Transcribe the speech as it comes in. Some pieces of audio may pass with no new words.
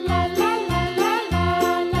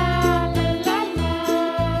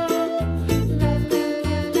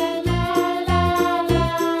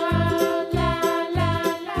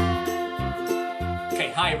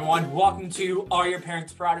to Are Your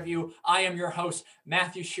Parents Proud of You? I am your host,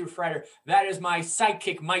 Matthew Schufrider. That is my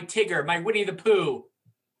sidekick, my Tigger, my Winnie the Pooh.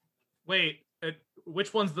 Wait,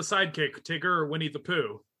 which one's the sidekick, Tigger or Winnie the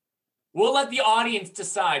Pooh? We'll let the audience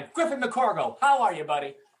decide. Griffin McCorgle, how are you,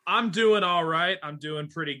 buddy? I'm doing all right. I'm doing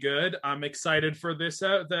pretty good. I'm excited for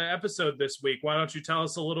the episode this week. Why don't you tell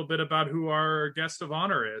us a little bit about who our guest of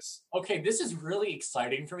honor is? Okay, this is really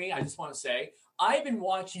exciting for me. I just want to say, I've been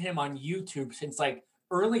watching him on YouTube since like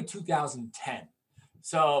early 2010.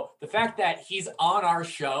 So the fact that he's on our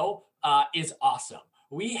show is awesome.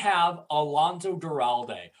 We have Alonso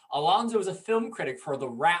Duralde. Alonso is a film critic for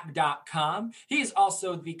TheWrap.com. He is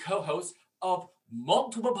also the co-host of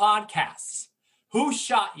multiple podcasts. Who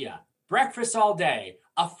Shot Ya? Breakfast All Day,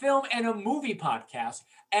 a film and a movie podcast,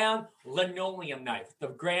 and Linoleum Knife, the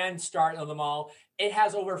grand start of them all. It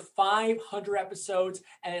has over 500 episodes,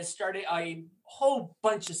 and it started a whole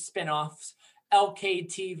bunch of spinoffs.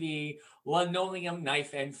 LKTV, Linoleum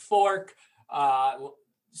Knife and Fork,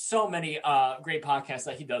 so many great podcasts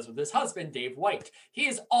that he does with his husband, Dave White. He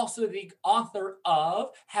is also the author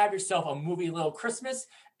of Have Yourself a Movie Little Christmas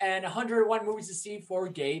and 101 Movies to See for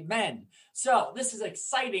Gay Men. So this is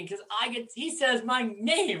exciting because he says my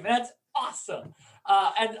name. That's awesome.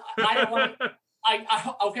 And I don't want to, I'm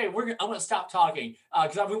going to stop talking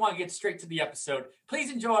because we want to get straight to the episode. Please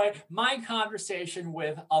enjoy my conversation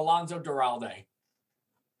with Alonso Duralde.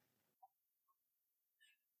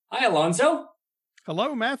 Hi, Alonso.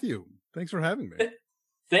 Hello, Matthew. Thanks for having me.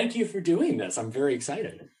 Thank you for doing this. I'm very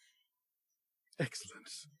excited. Excellent.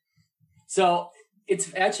 So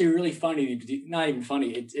it's actually really funny. Not even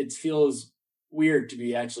funny. It feels weird to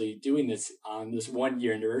be actually doing this on this 1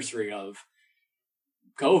 year anniversary of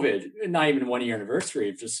COVID. Not even 1 year anniversary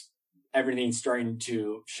of just everything starting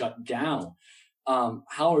to shut down.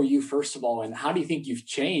 How are you, first of all, and how do you think you've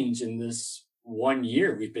changed in this 1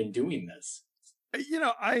 year we've been doing this? You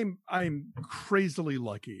know, I'm crazily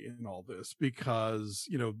lucky in all this because,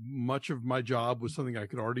 you know, much of my job was something I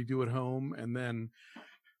could already do at home. And then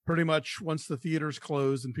pretty much once the theaters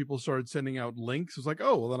closed and people started sending out links, it was like,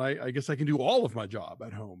 oh, well, then I guess I can do all of my job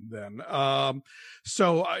at home then.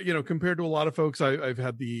 So, you know, compared to a lot of folks, I've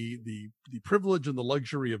had the privilege and the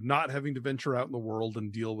luxury of not having to venture out in the world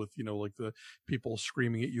and deal with, you know, like the people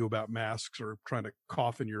screaming at you about masks or trying to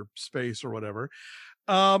cough in your space or whatever.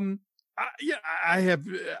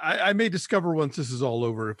 I may discover once this is all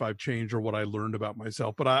over if I've changed or what I learned about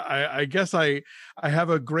myself, but I guess I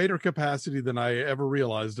have a greater capacity than I ever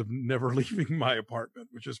realized of never leaving my apartment,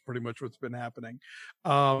 which is pretty much what's been happening.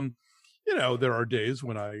 You know, there are days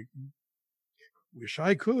when I wish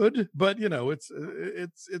I could, but you know, it's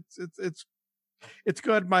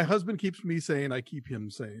good. My husband keeps me sane. I keep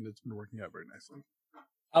him sane. It's been working out very nicely.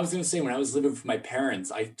 I was going to say, when I was living with my parents,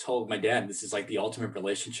 I told my dad this is like the ultimate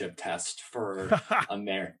relationship test for a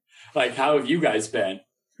marriage. Like, how have you guys been?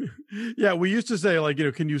 Yeah, we used to say, like, you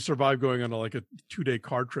know, can you survive going on a 2-day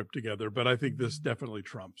car trip together? But I think this definitely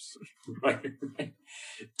trumps. Right.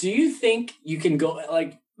 Do you think you can go,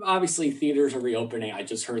 like, obviously theaters are reopening. I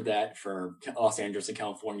just heard that for Los Angeles and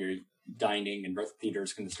California, dining and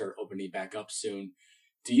theaters going to start opening back up soon.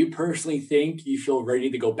 Do you personally think you feel ready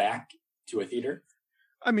to go back to a theater?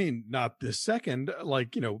 I mean, not this second,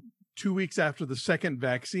 like, you know, 2 weeks after the second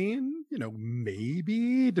vaccine, you know,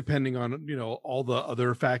 maybe depending on, you know, all the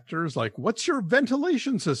other factors, like what's your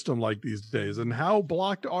ventilation system like these days and how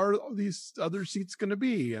blocked are these other seats going to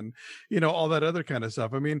be? And, you know, all that other kind of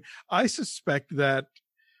stuff. I mean, I suspect that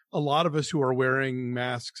a lot of us who are wearing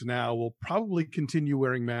masks now will probably continue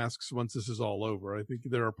wearing masks once this is all over. I think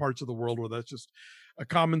there are parts of the world where that's just a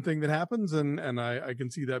common thing that happens. And I can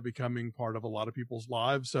see that becoming part of a lot of people's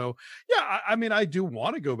lives. So yeah, I mean, I do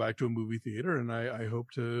want to go back to a movie theater and I hope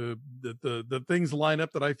that the things line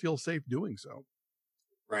up that I feel safe doing so.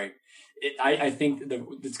 Right. I think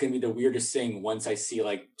it's going to be the weirdest thing once I see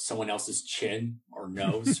like someone else's chin or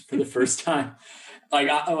nose for the first time. Like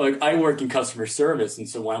I work in customer service. And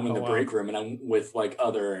so when I'm in the break room and I'm with like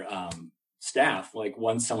other staff, like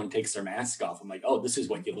once someone takes their mask off, I'm like, oh, this is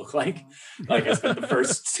what you look like. Like I spent the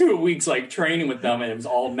first 2 weeks like training with them and it was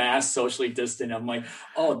all masked, socially distant. I'm like,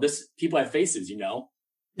 oh, people have faces, you know?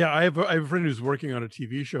 Yeah, I have a friend who's working on a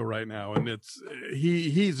TV show right now, and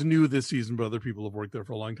he's new this season, but other people have worked there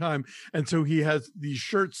for a long time, and so he has these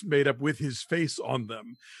shirts made up with his face on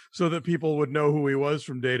them, so that people would know who he was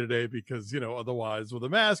from day to day. Because, you know, otherwise with a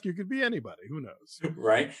mask you could be anybody. Who knows?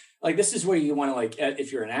 Right? Like this is where you want to, like,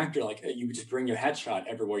 if you're an actor, like you would just bring your headshot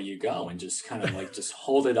everywhere you go and just kind of like just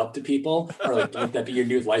hold it up to people, or like let that be your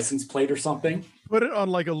new license plate or something. Put it on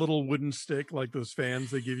like a little wooden stick, like those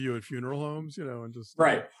fans they give you at funeral homes, and just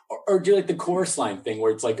Right. Or do like the chorus line thing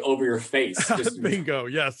where it's like over your face. Just bingo.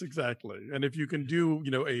 Yes, exactly. And if you can do,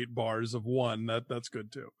 8 bars of one, that's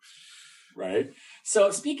good too. Right.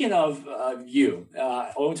 So speaking of you,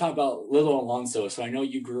 I want to talk about Lilo Alonso. So I know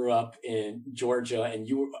you grew up in Georgia, and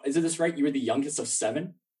is it this right? You were the youngest of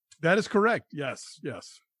 7? That is correct. Yes.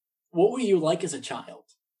 What were you like as a child?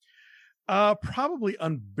 Probably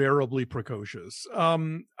unbearably precocious.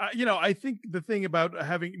 I think the thing about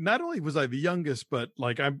having, not only was I the youngest, but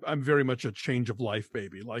like I'm very much a change of life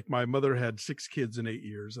baby. Like my mother had 6 kids in 8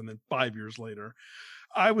 years, and then 5 years later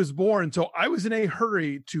I was born. So I was in a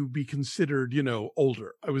hurry to be considered,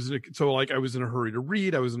 older. I was in a hurry to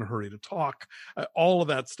read. I was in a hurry to talk, all of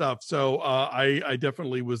that stuff. So I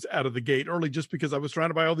definitely was out of the gate early just because I was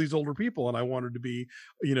surrounded by all these older people and I wanted to be,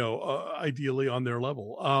 ideally on their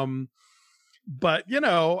level. But you'd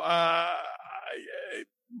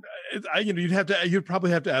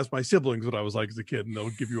probably have to ask my siblings what I was like as a kid, and they'll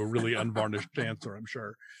give you a really unvarnished answer, I'm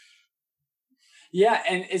sure. Yeah,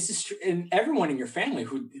 and it's just, and everyone in your family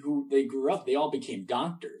who they grew up, they all became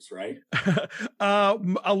doctors, right?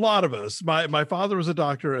 A lot of us. My father was a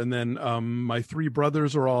doctor, and then my 3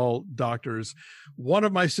 brothers are all doctors. One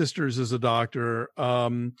of my sisters is a doctor.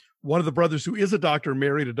 One of the brothers who is a doctor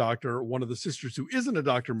married a doctor. One of the sisters who isn't a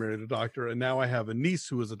doctor married a doctor, and now I have a niece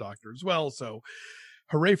who is a doctor as well. So,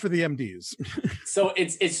 hooray for the MDs! So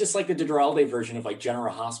it's just like the Duralde version of like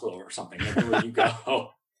General Hospital or something. Everywhere you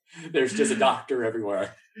go, there's just a doctor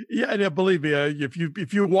everywhere. Yeah, and believe me,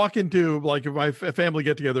 if you walk into, like, if my family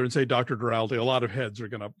get together and say Dr. Duralde, a lot of heads are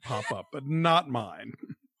going to pop up, but not mine.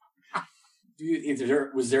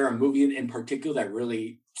 Was there a movie in particular that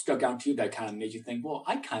really stuck out to you that kind of made you think, well,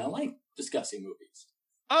 I kind of like discussing movies?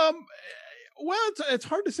 Well, it's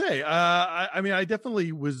hard to say. I mean, I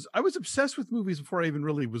was obsessed with movies before I even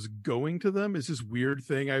really was going to them. It's this weird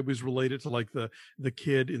thing. I was related to like the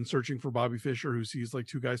kid in Searching for Bobby Fischer who sees like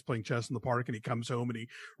 2 guys playing chess in the park, and he comes home and he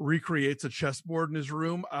recreates a chessboard in his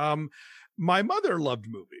room. My mother loved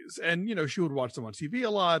movies, and she would watch them on TV a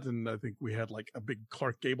lot, and I think we had like a big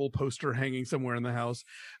Clark Gable poster hanging somewhere in the house.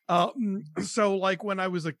 So like when I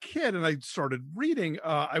was a kid and I started reading,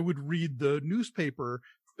 I would read the newspaper,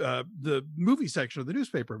 the movie section of the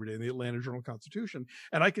newspaper every day in the Atlanta Journal-Constitution,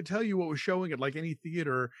 and I could tell you what was showing at like any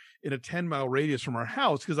theater in a 10-mile radius from our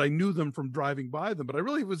house because I knew them from driving by them, but I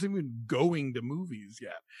really wasn't even going to movies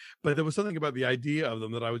yet. But there was something about the idea of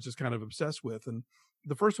them that I was just kind of obsessed with. And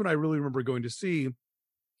the first one I really remember going to see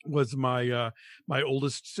was my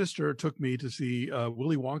oldest sister took me to see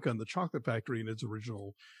Willy Wonka and the Chocolate Factory in its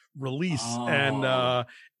original release. Oh. And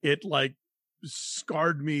it like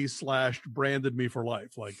scarred me / branded me for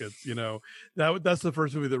life. Like it's, that's the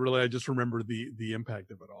first movie that really I just remember the impact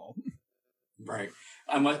of it all. Right.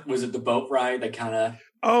 Was it the boat ride that kind of?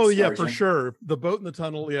 Oh yeah, for sure. The boat in the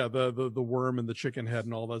tunnel. Yeah. The worm and the chicken head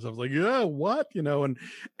and all that stuff. I was like, yeah, what?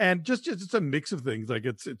 And just it's a mix of things. Like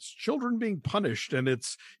it's children being punished, and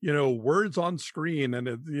it's, words on screen, and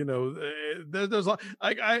it, there's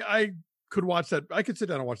I could watch that. I could sit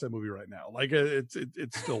down and watch that movie right now. Like it's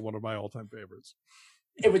still one of my all-time favorites.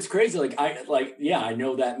 It was crazy. I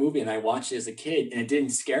know that movie, and I watched it as a kid, and it didn't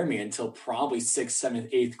scare me until probably 6th,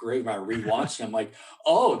 7th, 8th grade when I rewatched it. I'm like,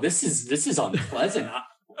 oh, this is unpleasant.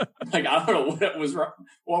 I don't know what was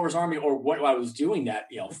wrong with me or what I was doing that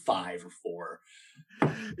 5 or 4.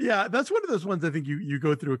 Yeah, that's one of those ones I think you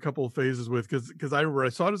go through a couple of phases with, because I remember I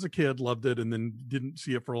saw it as a kid, loved it, and then didn't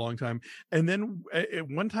see it for a long time. And then at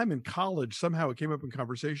one time in college, somehow it came up in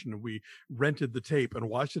conversation, and we rented the tape and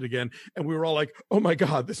watched it again. And we were all like, oh my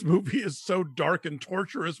God, this movie is so dark and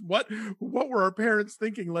torturous. What were our parents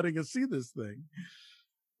thinking letting us see this thing?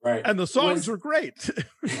 Right. And the songs were great.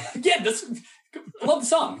 Yeah, I love the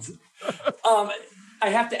songs. I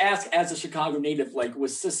have to ask, as a Chicago native, like,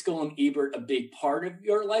 was Siskel and Ebert a big part of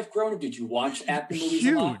your life growing up? Did you watch at the movies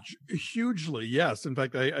a lot? Hugely, yes. In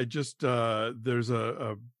fact, I just there's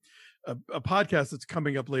a podcast that's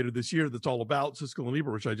coming up later this year that's all about Siskel and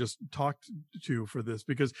Ebert, which I just talked to for this,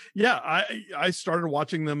 because I started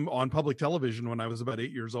watching them on public television when I was about 8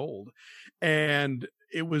 years old, and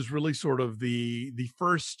it was really sort of the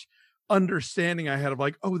first understanding I had of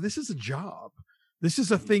like, oh, this is a job. This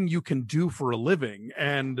is a thing you can do for a living.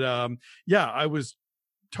 And I was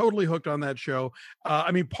totally hooked on that show.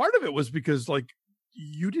 I mean, part of it was because like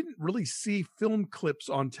you didn't really see film clips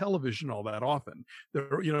on television all that often.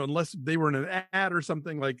 There, unless they were in an ad or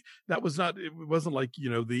something, like that was not, it wasn't like,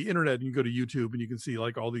 the internet, and you go to YouTube and you can see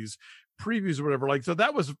like all these previews or whatever. Like, so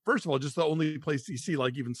that was, first of all, just the only place you see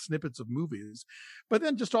like even snippets of movies. But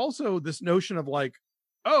then just also this notion of like,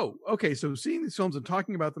 oh, okay. So seeing these films and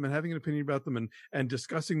talking about them and having an opinion about them and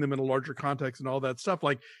discussing them in a larger context and all that stuff,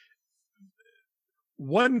 like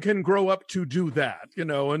one can grow up to do that,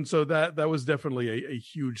 and so that was definitely a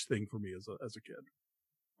huge thing for me as a kid.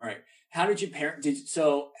 All right. How did your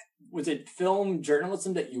so was it film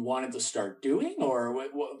journalism that you wanted to start doing, or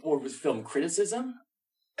was film criticism?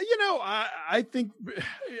 I think,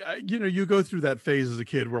 you go through that phase as a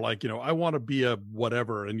kid where like, I want to be a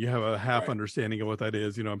whatever, and you have a half understanding of what that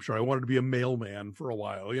is. I'm sure I wanted to be a mailman for a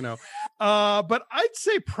while, but I'd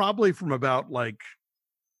say probably from about like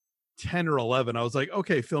 10 or 11, I was like,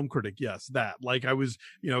 okay, film critic. Yes. That, like, I was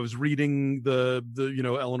reading the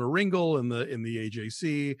Eleanor Ringel in the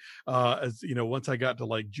AJC, as once I got to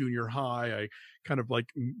like junior high, I kind of like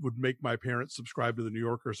would make my parents subscribe to the New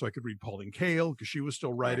Yorker so I could read Pauline Kael because she was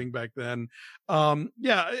still writing back then. I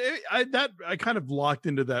kind of locked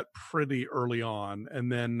into that pretty early on.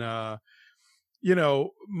 And then,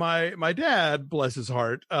 my dad, bless his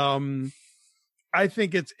heart, I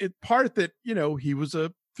think it's part that, he was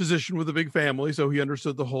a physician with a big family, so he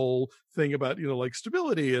understood the whole thing about like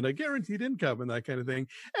stability and a guaranteed income and that kind of thing.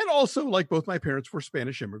 And also, like, both my parents were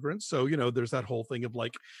Spanish immigrants, so there's that whole thing of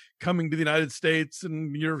like coming to the United States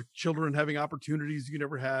and your children having opportunities you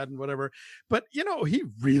never had and whatever. But he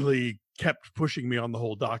really kept pushing me on the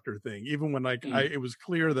whole doctor thing, even when it was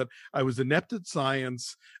clear that I was inept at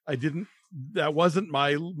science. That wasn't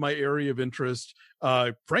my area of interest.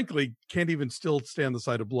 Frankly, can't even still stand the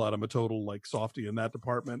sight of blood. I'm a total like softie in that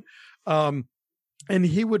department. And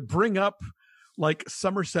he would bring up like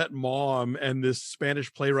Somerset Maugham and this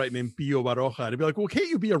Spanish playwright named Pío Baroja. And he'd be like, well, can't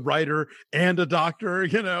you be a writer and a doctor?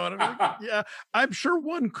 And I'm like, yeah, I'm sure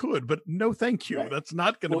one could, but no, thank you. Right. That's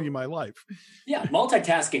not going to be my life. Yeah.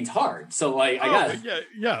 Multitasking's hard. So like, I got it.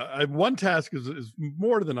 Yeah. One task is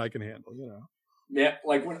more than I can handle, Yeah,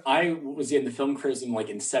 like when I was in the film criticism, like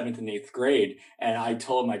in 7th and 8th grade, and I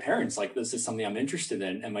told my parents, like, this is something I'm interested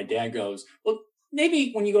in. And my dad goes, well,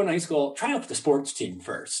 maybe when you go to high school, try out the sports team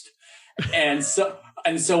first. And so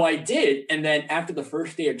I did. And then after the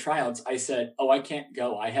first day of tryouts, I said, oh, I can't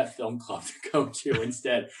go. I have film club to go to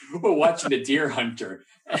instead. We're watching The Deer Hunter.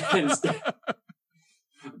 And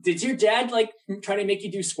did your dad like try to make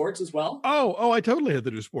you do sports as well? Oh, I totally had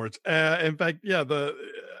to do sports. In fact, yeah,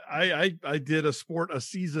 I did a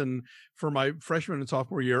season for my freshman and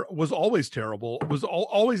sophomore year. Was always terrible. Was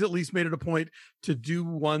always at least made it a point to do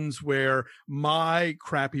ones where my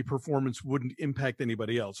crappy performance wouldn't impact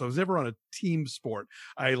anybody else. So I was never on a team sport.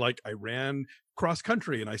 I ran cross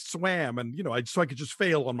country and I swam, and so I could just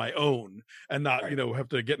fail on my own and not have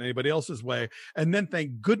to get in anybody else's way. And then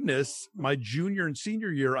thank goodness my junior and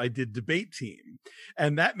senior year I did debate team,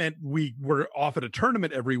 and that meant we were off at a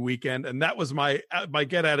tournament every weekend, and that was my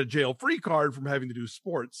get out of jail free card from having to do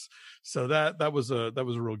sports. So that was a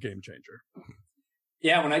real game changer.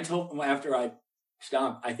 Yeah, when I told him after I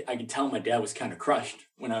stopped, I could tell my dad was kind of crushed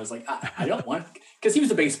when I was like, I don't want, because he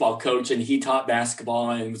was a baseball coach and he taught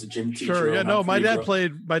basketball and was a gym teacher. Sure, yeah, no, my dad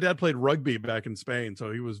played rugby back in Spain,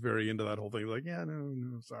 so he was very into that whole thing. Like, yeah,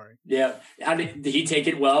 no, sorry. Yeah, did he take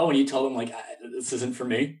it well when you told him like, this isn't for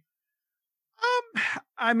me?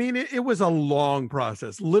 I mean, it was a long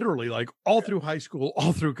process, literally, like all through high school,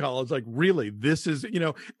 all through college. Like, really, this is,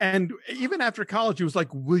 and even after college, he was like,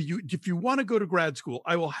 if you want to go to grad school,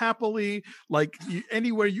 I will happily, like,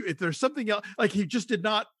 anywhere if there's something else, like, it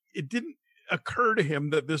didn't occur to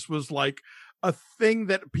him that this was like a thing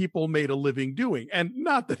that people made a living doing. And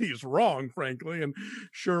not that he's wrong, frankly. And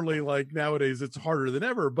surely, like, nowadays it's harder than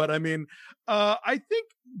ever. But I mean, I think,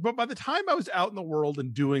 but by the time I was out in the world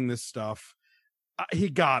and doing this stuff, he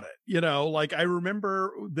got it, like I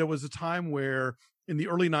remember there was a time where in the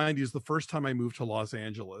early 90s, the first time I moved to Los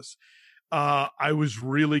Angeles, I was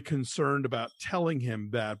really concerned about telling him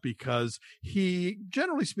that because he,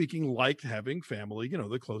 generally speaking, liked having family,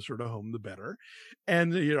 the closer to home, the better.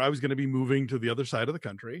 And, I was going to be moving to the other side of the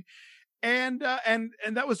country. And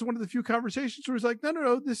that was one of the few conversations where he's like,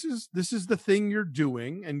 no, this is the thing you're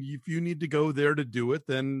doing. And if you need to go there to do it,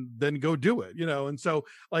 then go do it, And so,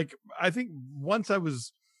 like, I think once I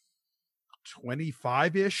was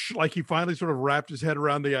 25-ish, like, he finally sort of wrapped his head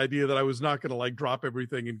around the idea that I was not going to like drop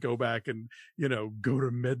everything and go back and, go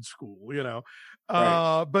to med school,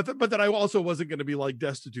 right. But that I also wasn't going to be like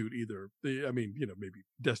destitute either. I mean, maybe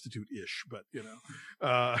destitute-ish, but,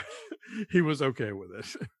 he was okay with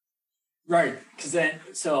it. Right, because then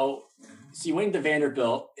so you went to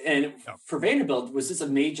Vanderbilt, and for Vanderbilt, was this a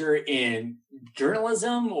major in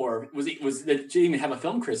journalism, or did you even have a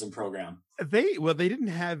film criticism program? They didn't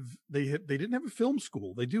have they didn't have a film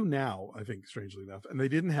school. They do now, I think, strangely enough, and they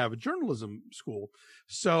didn't have a journalism school.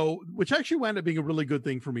 So, which actually wound up being a really good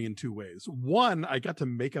thing for me in two ways. One, I got to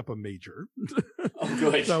make up a major. Oh,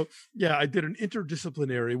 good. So yeah, I did an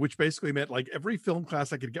interdisciplinary, which basically meant like every film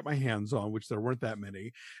class I could get my hands on, which there weren't that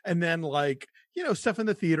many, and then like stuff in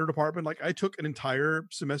the theater department. Like I took an entire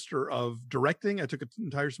semester of directing. I took an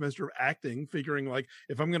entire semester of acting, figuring like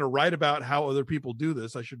if I'm going to write about how other people do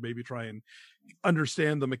this, I should maybe try and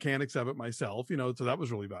understand the mechanics of it myself, so that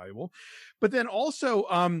was really valuable. But then also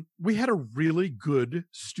we had a really good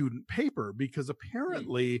student paper, because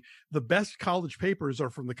apparently the best college papers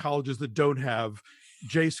are from the colleges that don't have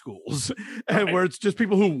J schools, and where it's just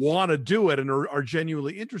people who want to do it and are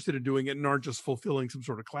genuinely interested in doing it and aren't just fulfilling some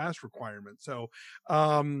sort of class requirement. So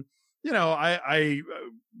I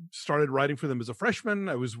started writing for them as a freshman.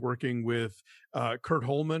 I was working with Kurt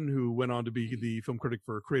Holman, who went on to be the film critic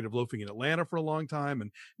for Creative Loafing in Atlanta for a long time, and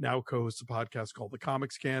now co-hosts a podcast called The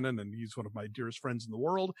Comics Canon, and he's one of my dearest friends in the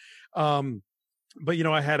world. But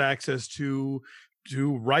I had access to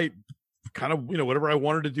write kind of whatever I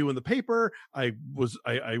wanted to do in the paper. I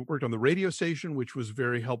worked on the radio station, which was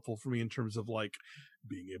very helpful for me in terms of like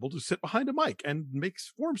being able to sit behind a mic and make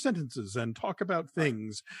form sentences and talk about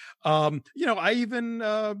things. I even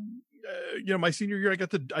my senior year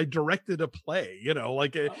I directed a play.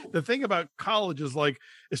 The thing about college is like,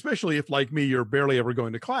 especially if like me you're barely ever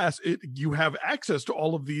going to class, you have access to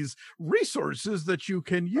all of these resources that you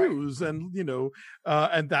can use. And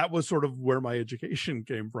and that was sort of where my education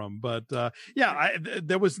came from. But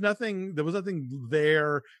there was nothing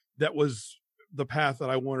there that was the path that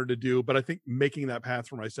I wanted to do. But I think making that path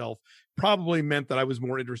for myself probably meant that I was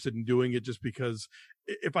more interested in doing it, just because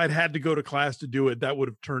if I'd had to go to class to do it, that would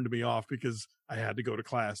have turned me off, because I had to go to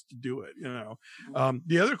class to do it.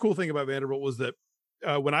 The other cool thing about Vanderbilt was that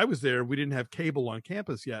when I was there, we didn't have cable on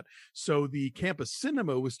campus yet. So the campus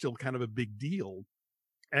cinema was still kind of a big deal.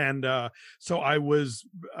 And so I was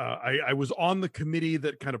on the committee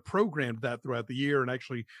that kind of programmed that throughout the year, and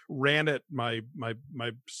actually ran it my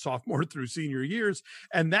sophomore through senior years.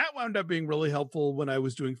 And that wound up being really helpful when I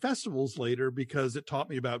was doing festivals later, because it taught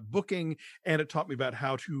me about booking, and it taught me about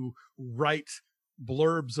how to write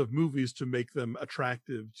blurbs of movies to make them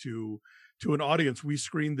attractive to an audience. We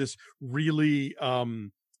screened this really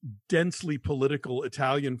densely political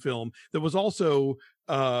Italian film that was also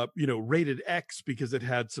rated X, because it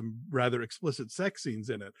had some rather explicit sex scenes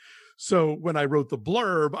in it. So when I wrote the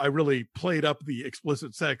blurb, I really played up the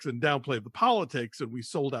explicit sex and downplayed the politics, and we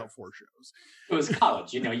sold out 4 shows. It was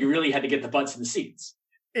college, you really had to get the butts in the seats.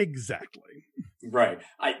 Exactly. Right.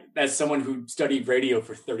 As someone who studied radio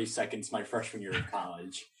for 30 seconds my freshman year of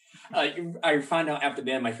college, I found out after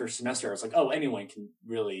the end of my first semester, I was like, oh, anyone can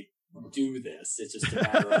really do this. It's just a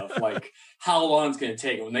matter of like how long it's going to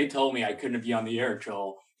take. And when they told me I couldn't be on the air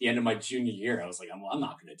until the end of my junior year, I was like, I'm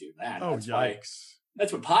not going to do that. Oh, yikes.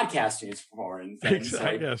 That's what podcasting is for. And things.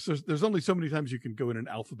 Exactly. Yes. There's only so many times you can go in and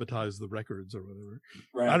alphabetize the records or whatever.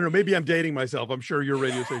 Right. I don't know. Maybe I'm dating myself. I'm sure your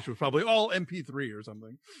radio station was probably all MP3 or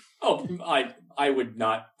something. Oh, I would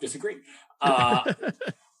not disagree. How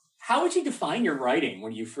would you define your writing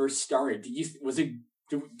when you first started?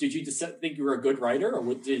 Did you just think you were a good writer,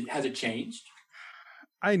 or has it changed?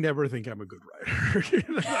 I never think I'm a good writer.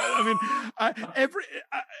 I mean,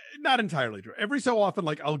 not entirely true. Every so often,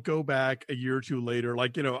 like I'll go back a year or two later,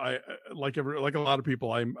 like I like a lot of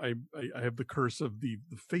people, I have the curse of the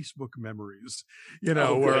Facebook memories,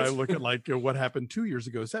 where I look at like what happened 2 years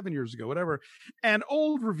ago, 7 years ago, whatever, and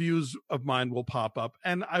old reviews of mine will pop up,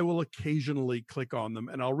 and I will occasionally click on them,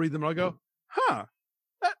 and I'll read them, and I'll go, huh.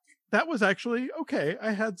 That was actually okay.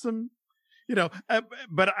 I had some,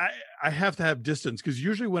 but I have to have distance, because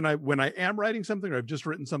usually when I am writing something or I've just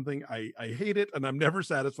written something, I hate it and I'm never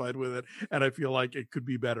satisfied with it, and I feel like it could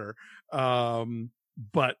be better.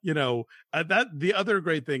 But that the other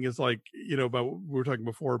great thing is like, about what we were talking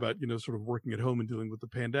before about, sort of working at home and dealing with the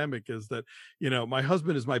pandemic, is that, my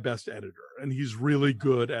husband is my best editor, and he's really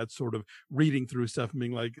good at sort of reading through stuff and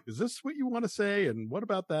being like, is this what you want to say? And what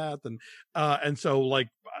about that? And so like,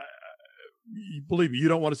 believe me, you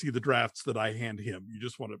don't want to see the drafts that I hand him. You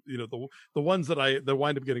just want to, the ones that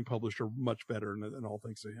wind up getting published are much better, and all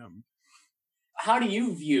thanks to him. How do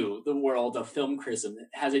you view the world of film criticism?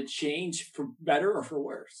 Has it changed for better or for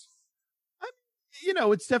worse?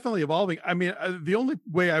 It's definitely evolving. I mean, the only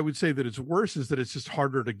way I would say that it's worse is that it's just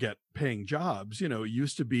harder to get paying jobs. It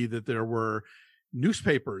used to be that there were,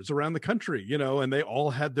 newspapers around the country, and they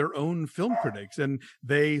all had their own film critics, and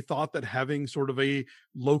they thought that having sort of a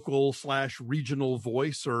local / regional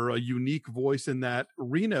voice or a unique voice in that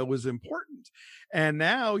arena was important. And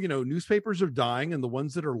now, newspapers are dying, and the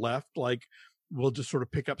ones that are left, like, will just sort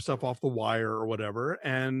of pick up stuff off the wire or whatever.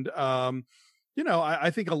 And, I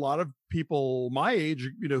think a lot of people my age,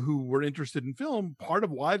 who were interested in film, part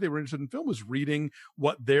of why they were interested in film was reading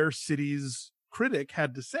what their city's critic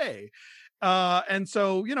had to say. And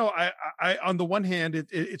so, I on the one hand,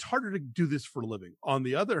 it's harder to do this for a living. On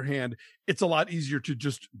the other hand, it's a lot easier to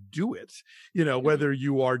just do it, whether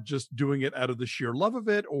you are just doing it out of the sheer love of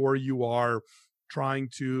it, or you are trying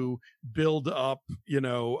to build up,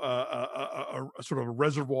 a sort of a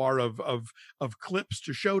reservoir of clips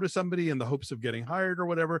to show to somebody in the hopes of getting hired or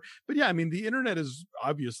whatever. But yeah, I mean, the internet has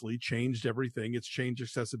obviously changed everything. It's changed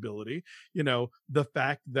accessibility. The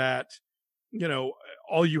fact that,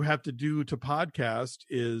 all you have to do to podcast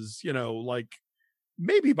is, like,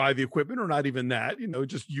 maybe buy the equipment, or not even that,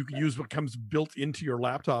 just you can use what comes built into your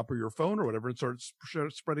laptop or your phone or whatever and start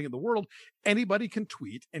spreading in the world. Anybody can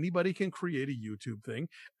tweet, anybody can create a YouTube thing,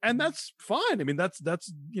 and that's fine. I mean, that's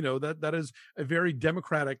that is a very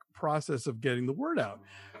democratic process of getting the word out.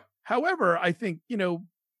 However, I think,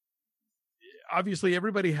 obviously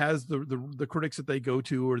everybody has the critics that they go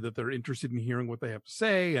to, or that they're interested in hearing what they have to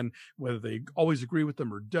say, and whether they always agree with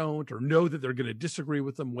them or don't, or know that they're going to disagree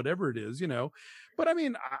with them, whatever it is, But I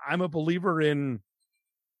mean, I'm a believer in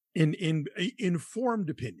informed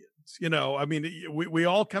opinions. I mean, we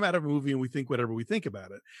all come out of a movie and we think whatever we think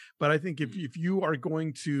about it. But I think if you are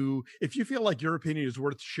going to, if you feel like your opinion is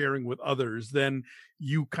worth sharing with others, then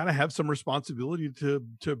you kind of have some responsibility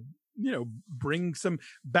to bring some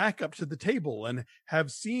backup to the table, and have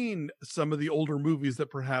seen some of the older movies that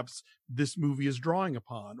perhaps this movie is drawing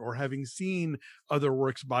upon, or having seen other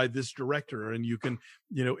works by this director, and you can,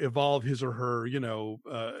 evolve his or her,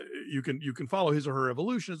 you can follow his or her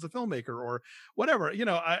evolution as a filmmaker or whatever.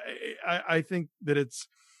 I think that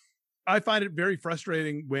I find it very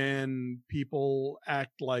frustrating when people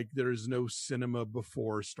act like there's no cinema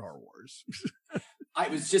before Star Wars. I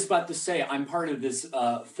was just about to say, I'm part of this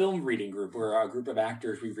film reading group. We're a group of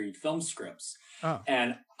actors. We read film scripts. Oh.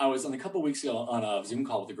 And I was on a couple of weeks ago on a Zoom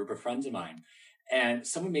call with a group of friends of mine. And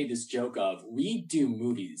someone made this joke of, we do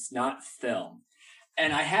movies, not film.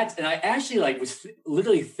 And I actually was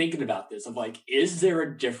literally thinking about this of like, is there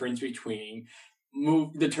a difference between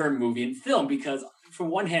the term movie and film? Because from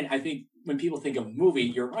one hand, I think when people think of movie,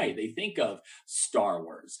 you're right. They think of Star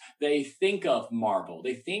Wars. They think of Marvel.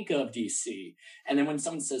 They think of DC. And then when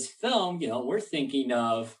someone says film, we're thinking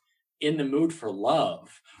of In the Mood for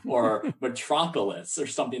Love or Metropolis or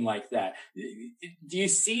something like that. Do you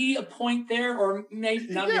see a point there, or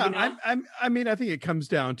maybe not? Yeah, maybe not? I mean, I think it comes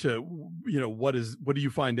down to, what do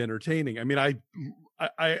you find entertaining? I mean,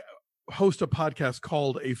 I host a podcast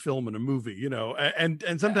called A Film and a Movie,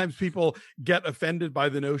 and sometimes people get offended by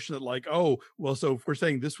the notion that, like, oh, well, so if we're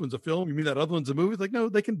saying this one's a film, you mean that other one's a movie? It's like, no,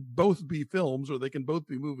 they can both be films, or they can both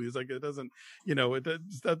be movies. Like, it doesn't,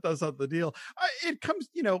 that's not the deal. It comes,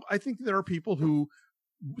 I think there are people who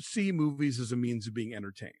see movies as a means of being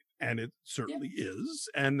entertained, and it certainly is,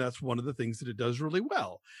 and that's one of the things that it does really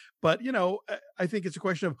well. But I think it's a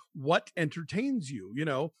question of what entertains you.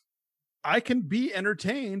 I can be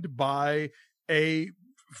entertained by a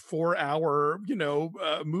 4-hour,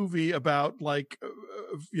 movie about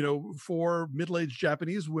four middle-aged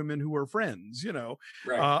Japanese women who are friends,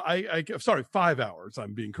 Right. Sorry, 5 hours.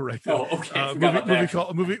 I'm being corrected. Oh,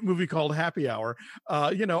 okay. Movie called Happy Hour.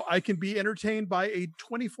 I can be entertained by a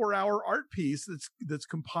 24-hour art piece that's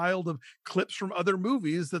compiled of clips from other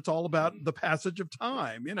movies. That's all about the passage of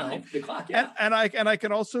time, The clock, yeah. And I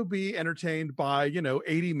can also be entertained by,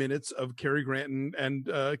 80 minutes of Cary Grant and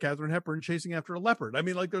Katharine Hepburn chasing after a leopard. I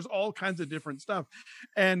mean, like, there's all kinds of different stuff.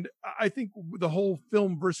 And I think the whole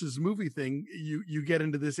film versus movie thing, you get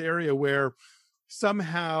into this area where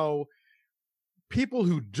somehow people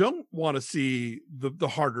who don't want to see the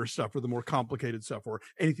harder stuff, or the more complicated stuff, or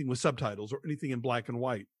anything with subtitles, or anything in black and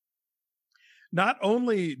white, not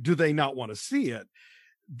only do they not want to see it,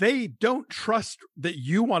 they don't trust that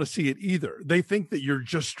you want to see it either. They think that you're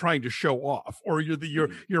just trying to show off, or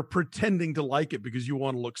you're pretending to like it because you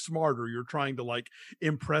want to look smart, or you're trying to like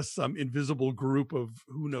impress some invisible group of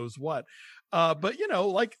who knows what. But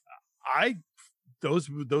those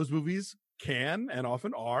movies can and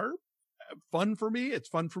often are fun for me. It's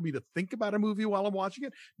fun for me to think about a movie while I'm watching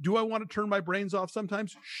it. Do I want to turn my brains off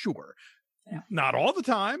sometimes? Sure. Not all the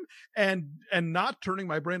time, and not turning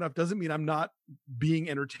my brain off doesn't mean I'm not being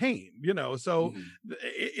entertained, so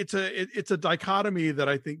it's a dichotomy that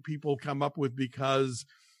I think people come up with because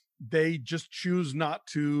they just choose not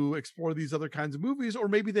to explore these other kinds of movies, or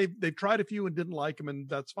maybe they've tried a few and didn't like them, and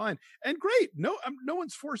that's fine and great. No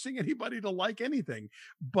one's forcing anybody to like anything,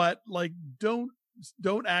 but like don't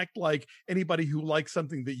act like anybody who likes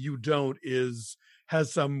something that you don't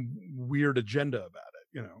has some weird agenda about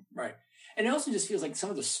it, Right. And it also just feels like some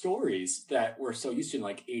of the stories that we're so used to in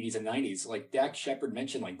like 80s and 90s, like Dax Shepard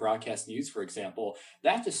mentioned, like broadcast news, for example,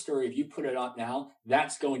 that's a story. If you put it on now,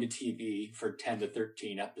 that's going to TV for 10 to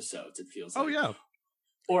 13 episodes. It feels like. Oh yeah.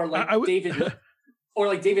 Or like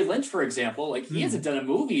David Lynch, for example, like he hasn't done a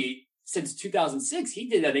movie since 2006. He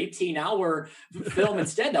did an 18-hour film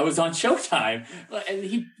instead that was on Showtime.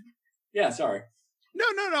 And sorry. No.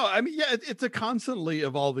 I mean, yeah, it's a constantly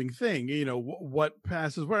evolving thing. What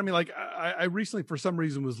passes where. I mean, like I recently, for some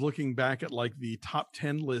reason, was looking back at like the top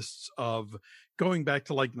 10 lists of going back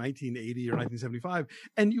to like 1980 or 1975,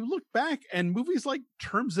 and you look back, and movies like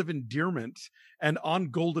Terms of Endearment and On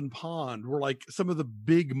Golden Pond were like some of the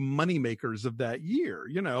big money makers of that year.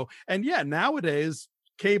 And yeah, nowadays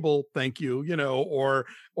cable, thank you,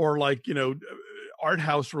 or like art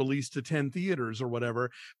house release to 10 theaters or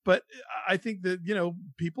whatever. But I think that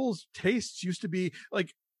people's tastes used to be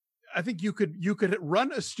like, I think you could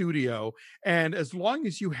run a studio, and as long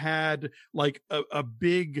as you had like a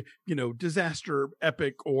big disaster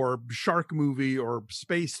epic or shark movie or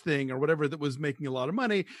space thing or whatever that was making a lot of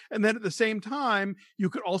money, and then at the same time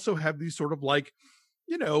you could also have these sort of like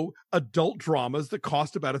adult dramas that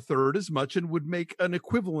cost about a third as much and would make an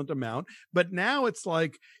equivalent amount. But now it's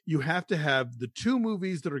like you have to have the two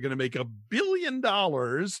movies that are going to make $1 billion,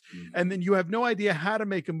 and then you have no idea how to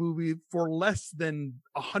make a movie for less than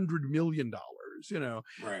 $100 million,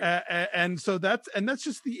 Right. And so that's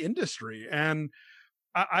just the industry. And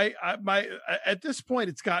I at this point,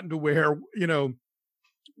 it's gotten to where,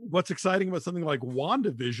 what's exciting about something like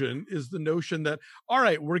WandaVision is the notion that, all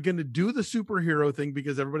right, we're going to do the superhero thing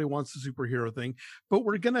because everybody wants the superhero thing, but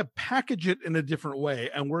we're going to package it in a different way.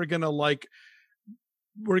 And we're going to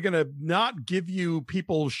not give you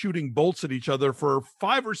people shooting bolts at each other for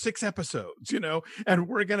 5 or 6 episodes, and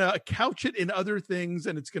we're going to couch it in other things.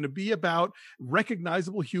 And it's going to be about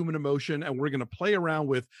recognizable human emotion. And we're going to play around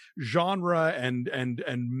with genre and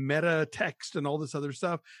meta text and all this other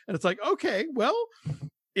stuff. And it's like, okay, well,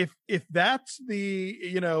 if that's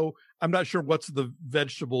the, I'm not sure what's the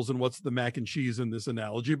vegetables and what's the mac and cheese in this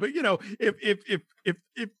analogy, but if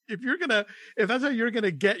that's how you're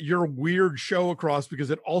gonna get your weird show across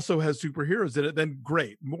because it also has superheroes in it, then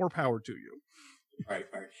great, more power to you. Right.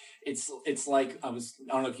 It's like I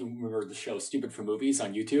don't know if you remember the show Stupid for Movies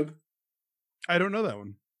on YouTube. I don't know that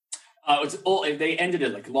one. It's old. They ended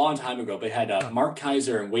it like a long time ago, but it had Mark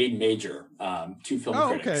Kaiser and Wade Major, 2 film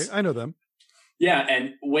critics. Okay, I know them. Yeah,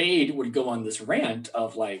 and Wade would go on this rant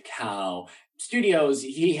of like how studios,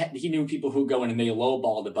 he knew people who go in and they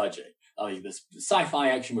lowball the budget. Like this sci-fi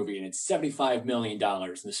action movie, and it's $75 million.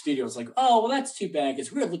 And the studio's like, oh, well, that's too bad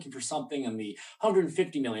because we're looking for something in the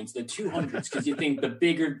 150 millions, the 200s, because you think the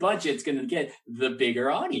bigger budget's going to get the bigger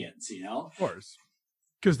audience, Of course.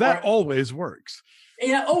 Because that always works.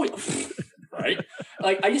 Yeah, right?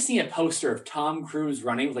 Like, I just seen a poster of Tom Cruise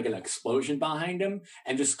running with like an explosion behind him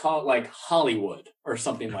and just call it like Hollywood or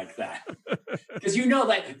something like that. Because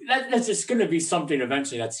that's just going to be something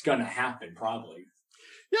eventually that's going to happen probably.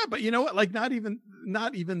 Yeah, but you know what? Like not even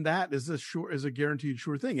that is a guaranteed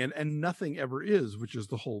sure thing. And nothing ever is, which is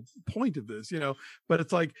the whole point of this, but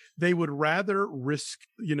it's like they would rather risk,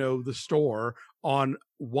 the store on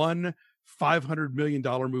one $500 million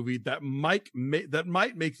movie that might make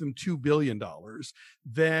them $2 billion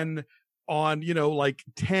than on, like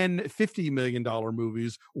 10, $50 million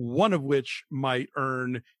movies, one of which might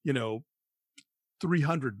earn,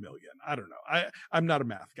 300 million. I don't know. I'm not a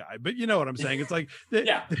math guy, but you know what I'm saying? It's like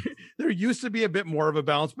there used to be a bit more of a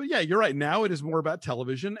balance, but yeah, you're right. Now it is more about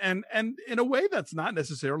television, and in a way that's not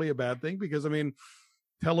necessarily a bad thing, because I mean,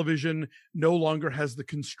 television no longer has the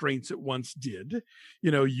constraints it once did.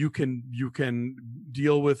 You can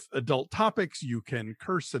deal with adult topics, you can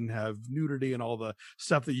curse and have nudity and all the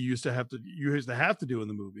stuff that you used to have to do in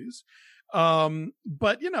the movies.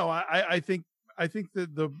 But I think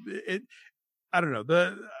that I don't know,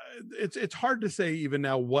 it's hard to say even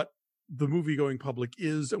now what the movie going public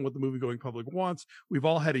is and what the movie going public wants. We've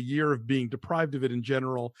all had a year of being deprived of it in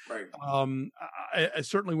general. Right. I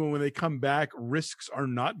certainly when they come back, risks are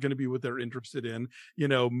not going to be what they're interested in. You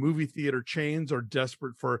know, movie theater chains are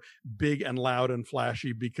desperate for big and loud and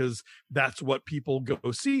flashy because that's what people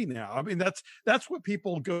go see now. I mean, that's what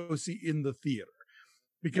people go see in the theater.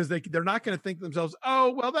 Because they're not going to think to themselves,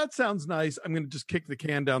 oh, well, that sounds nice. I'm going to just kick the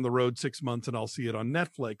can down the road 6 months and I'll see it on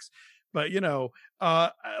Netflix. But,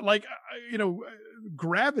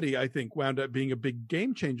 Gravity, I think, wound up being a big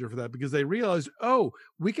game changer for that because they realized, oh,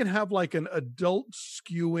 we can have like an adult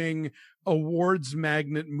skewing awards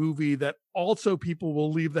magnet movie that also people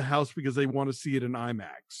will leave the house because they want to see it in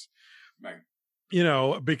IMAX. Right. You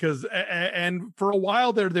know, because and for a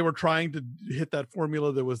while there, they were trying to hit that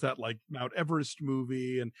formula. There was that like Mount Everest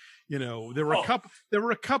movie, and you know, there were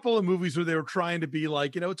a couple of movies where they were trying to be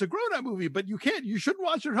like, you know, it's a grown-up movie, but you shouldn't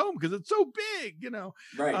watch it at home because it's so big, you know.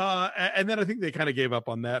 Right. And then I think they kind of gave up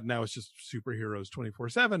on that. Now it's just superheroes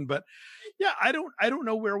 24/7. But yeah, I don't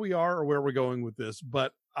know where we are or where we're going with this,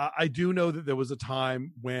 but I do know that there was a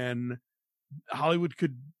time when Hollywood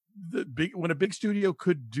when a big studio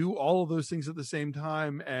could do all of those things at the same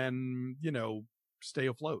time and, you know, stay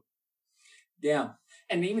afloat. Yeah.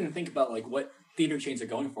 And even think about like what theater chains are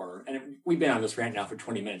going for. And we've been on this rant now for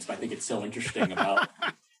 20 minutes, but I think it's so interesting about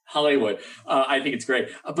Hollywood. I think it's great.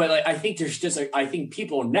 But like, I think there's just, I think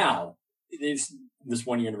people now, this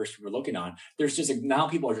one university we're looking on, there's just now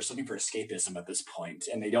people are just looking for escapism at this point,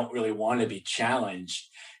 and they don't really want to be challenged.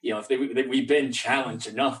 You know, if we've been challenged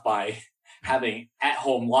enough by having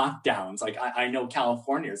at-home lockdowns. Like I know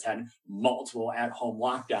California has had multiple at-home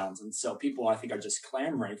lockdowns. And so people, I think, are just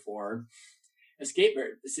clamoring for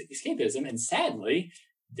escapism. And sadly,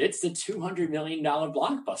 it's the $200 million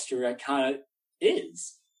blockbuster that kind of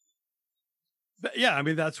is. But yeah, I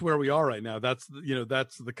mean, that's where we are right now. That's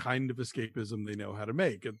the kind of escapism they know how to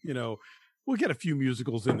make. You know, we'll get a few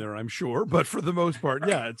musicals in there, I'm sure. But for the most part,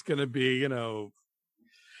 yeah, it's going to be, you know,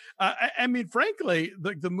 I mean, frankly,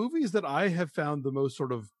 the movies that I have found the most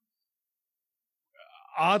sort of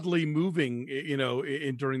oddly moving, you know,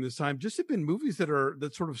 during this time, just have been movies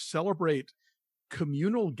that sort of celebrate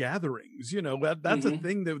communal gatherings. You know, that's a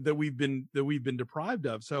thing that we've been deprived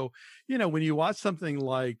of. So, you know, when you watch something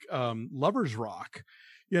like Lovers Rock,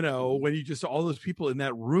 you know, when you just all those people in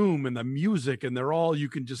that room and the music, and you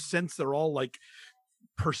can just sense they're all like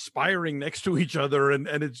perspiring next to each other, and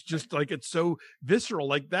it's just like it's so visceral,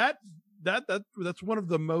 like that's one of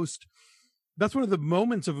the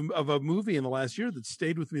moments of a movie in the last year that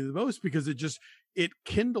stayed with me the most, because it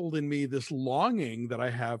kindled in me this longing that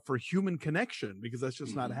I have for human connection, because that's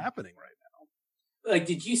just not happening right now. Like,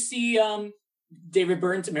 did you see David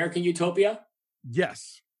Byrne's American Utopia?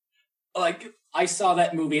 Yes. Like, I saw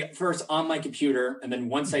that movie first on my computer, and then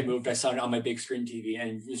once I moved, I saw it on my big screen TV,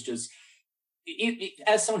 and it was just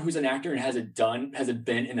as someone who's an actor and hasn't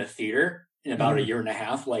been in a theater in about a year and a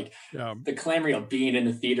half, like the clamoring of being in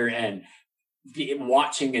the theater and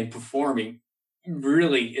watching and performing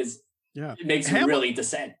really is, it makes me really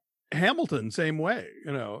descend. Hamilton, same way,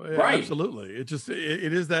 you know, right. Absolutely. It just,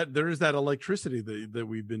 it is that there is that electricity that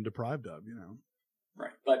we've been deprived of, you know?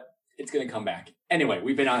 Right. But it's going to come back. Anyway,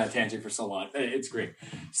 we've been on a tangent for so long. It's great.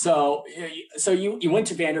 So you went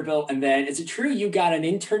to Vanderbilt, and then is it true you got an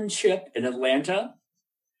internship in Atlanta?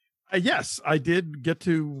 Yes, I did get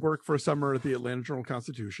to work for a summer at the Atlanta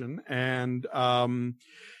Journal-Constitution, and I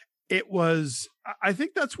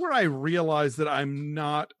think that's where I realized that I'm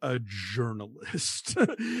not a journalist.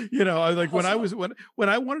 You know, when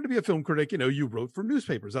I wanted to be a film critic, you know, you wrote for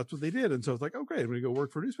newspapers. That's what they did. And so it's like, okay, I'm going to go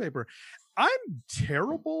work for a newspaper. I'm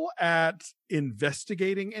terrible at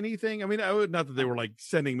investigating anything. I mean, not that they were like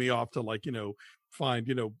sending me off to like, you know, find,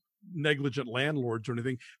 you know, negligent landlords or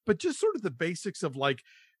anything, but just sort of the basics of like,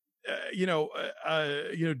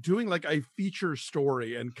 doing like a feature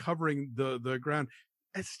story and covering the ground.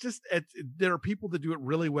 It's just, there are people that do it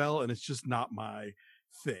really well, and it's just not my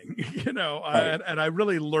thing, you know. Right. And I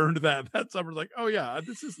really learned that summer. Like, oh yeah,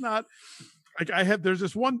 this is not like there's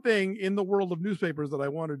this one thing in the world of newspapers that I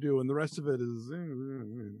want to do, and the rest of it is.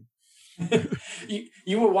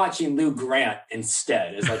 You were watching Lou Grant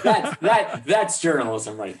instead. It's like that's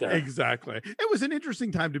journalism right there. Exactly. It was an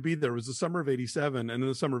interesting time to be there. It was the summer of '87, and in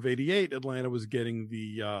the summer of '88, Atlanta was getting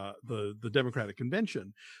the Democratic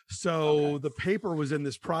convention. So the paper was in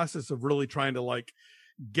this process of really trying to like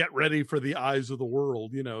get ready for the eyes of the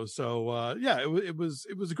world, you know. So it was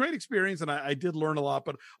a great experience, and I did learn a lot.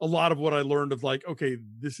 But a lot of what I learned of like, okay,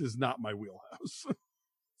 this is not my wheelhouse.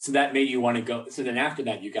 So that made you want to go. So then after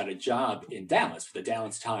that, you got a job in Dallas for the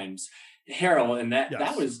Dallas Times Herald. And that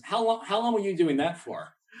was, how long were you doing that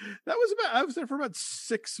for? I was there for about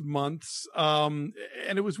 6 months. And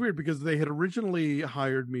it was weird because they had originally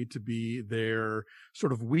hired me to be their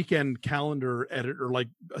sort of weekend calendar editor, like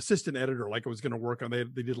assistant editor, like I was going to work on. They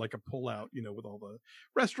did like a pull out, with all the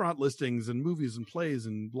restaurant listings and movies and plays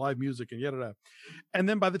and live music and yada. And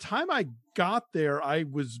then by the time I got there, I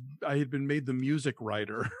had been made the music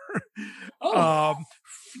writer.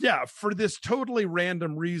 Yeah, for this totally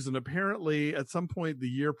random reason. Apparently at some point the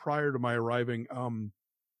year prior to my arriving,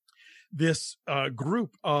 this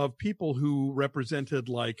group of people who represented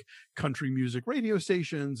like country music radio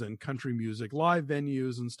stations and country music live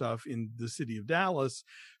venues and stuff in the city of Dallas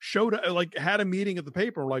had a meeting at the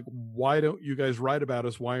paper. Like, why don't you guys write about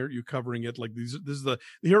us? Why aren't you covering it? Like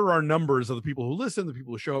here are our numbers of the people who listen, the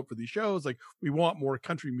people who show up for these shows. Like, we want more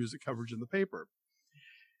country music coverage in the paper.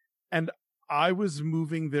 And I was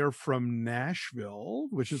moving there from Nashville,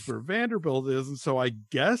 which is where Vanderbilt is. And so I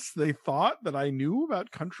guess they thought that I knew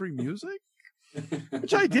about country music,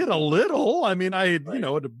 which I did a little. I mean, I had,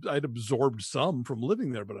 I'd absorbed some from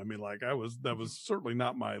living there, but I mean, like that was certainly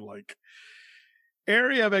not my like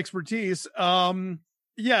area of expertise.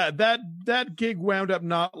 Yeah, that gig wound up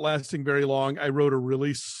not lasting very long. I wrote a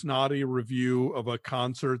really snotty review of a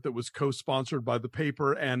concert that was co-sponsored by the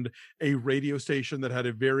paper and a radio station that had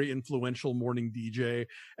a very influential morning DJ,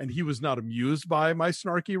 and he was not amused by my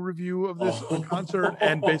snarky review of this concert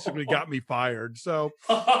and basically got me fired. So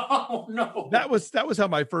no. That was how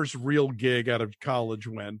my first real gig out of college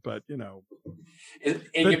went, but and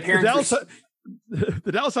your parents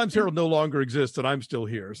the Dallas Times Herald no longer exists, and I'm still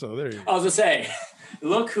here. So there you go. I was gonna say,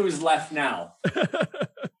 look who's left now.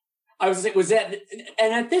 I was gonna say, was that?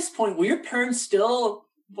 And at this point, were your parents still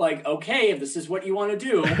like, okay, if this is what you want to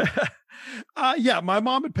do? Yeah, my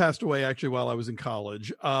mom had passed away actually while I was in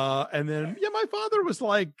college, and then my father was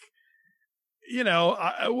like,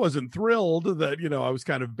 I wasn't thrilled that, I was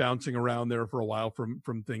kind of bouncing around there for a while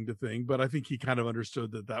from thing to thing, but I think he kind of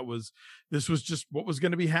understood that this was just what was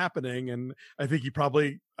going to be happening. And I think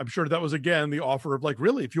I'm sure that was again, the offer of like,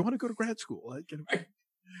 really, if you want to go to grad school, like,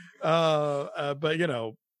 but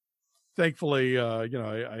thankfully, I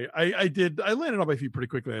landed on my feet pretty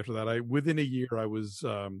quickly after that. Within a year, I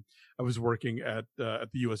was working at the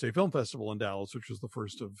USA Film Festival in Dallas, which was the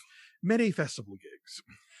first of many festival gigs.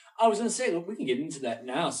 I was going to say, look, we can get into that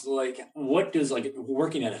now. So, like, what does like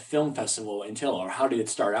working at a film festival entail, or how did it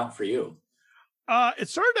start out for you? It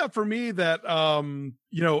started out for me that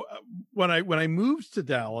when I moved to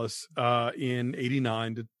Dallas in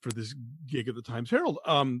 '89 for this gig at the Times Herald,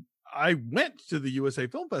 I went to the USA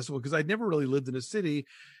Film Festival because I'd never really lived in a city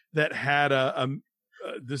that had a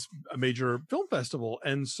major film festival.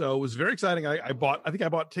 And so it was very exciting. I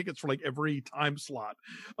bought tickets for like every time slot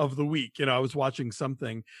of the week. I was watching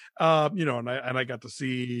something, and I got to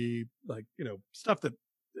see like, stuff that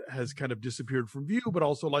has kind of disappeared from view, but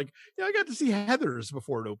also like, I got to see Heathers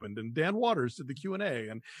before it opened, and Dan Waters did the Q&A,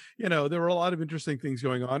 and, there were a lot of interesting things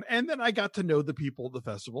going on. And then I got to know the people at the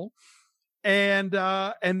festival. And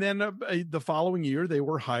then the following year they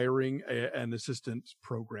were hiring an assistant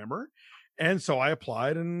programmer. And so I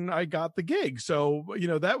applied and I got the gig. So,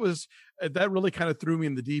 that really kind of threw me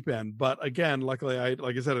in the deep end. But again, luckily,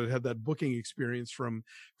 like I said, I had that booking experience from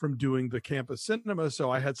doing the campus cinema. So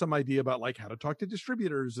I had some idea about like how to talk to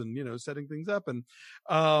distributors and, setting things up. And,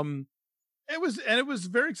 it was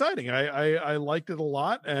very exciting. I liked it a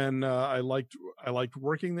lot, and I liked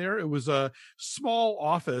working there. It was a small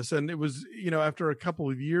office, and it was, after a couple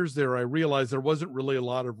of years there, I realized there wasn't really a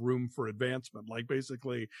lot of room for advancement. Like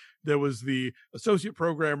basically there was the associate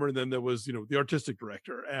programmer, and then there was, the artistic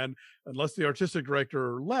director. And unless the artistic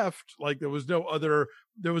director left, like there was nowhere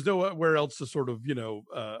else to sort of, there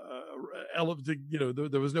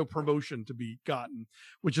was no promotion to be gotten,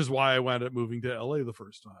 which is why I wound up moving to LA the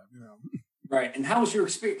first time, Right. And how was your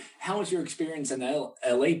experience in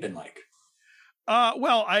LA been like?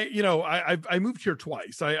 Well, I moved here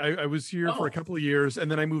twice. I was here for a couple of years,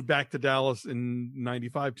 and then I moved back to Dallas in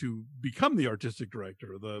 '95 to become the artistic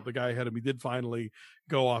director. The guy ahead of me did finally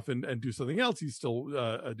go off and do something else. He's still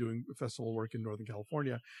doing festival work in Northern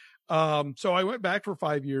California. So I went back for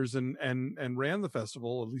 5 years and ran the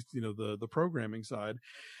festival, at least, the programming side.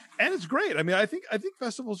 And it's great. I mean, I think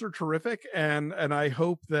festivals are terrific. And I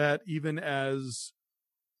hope that even as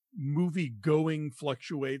movie going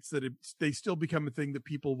fluctuates, that they still become a thing that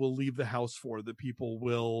people will leave the house for, that people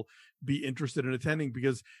will be interested in attending,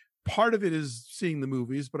 because part of it is seeing the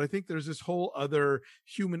movies, but I think there's this whole other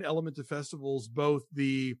human element to festivals, both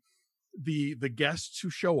the guests who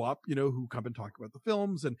show up, who come and talk about the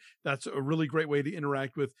films. And that's a really great way to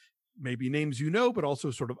interact with maybe names you know, but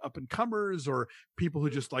also sort of up and comers or people who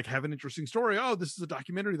just like have an interesting story. Oh, this is a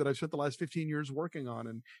documentary that I've spent the last 15 years working on,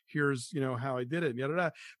 and here's, you know, how I did it, and yada,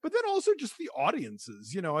 yada. But then also just the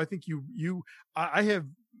audiences. You know, I think I have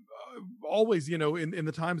always, you know, in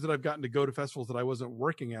the times that I've gotten to go to festivals that I wasn't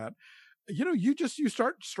working at, you know, you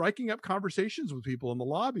start striking up conversations with people in the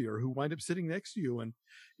lobby or who wind up sitting next to you, and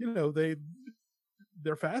you know,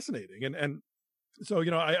 they're fascinating, and so,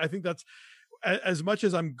 you know, I think that's, as much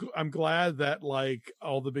as I'm glad that like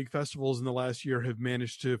all the big festivals in the last year have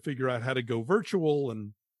managed to figure out how to go virtual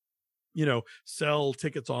and, you know, sell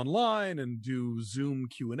tickets online and do Zoom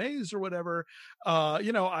Q&As or whatever.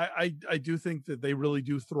 You know, I do think that they really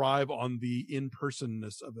do thrive on the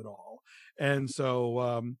in-personness of it all. And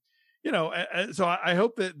so, you know, so I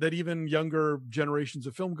hope that even younger generations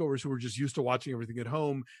of filmgoers who are just used to watching everything at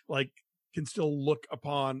home, like, can still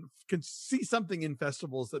can see something in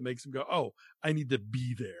festivals that makes them go, oh, I need to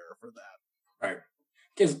be there for that. Right.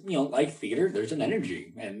 Because, you know, like theater, there's an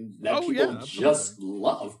energy and that people just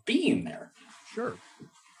love being there. Sure.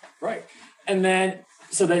 Right. And then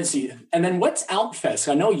what's Outfest?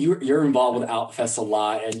 I know you're involved with Outfest a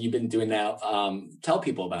lot and you've been doing that. Tell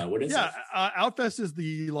people about it. What is it? Outfest is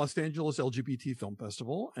the Los Angeles LGBT Film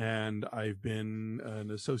Festival, and I've been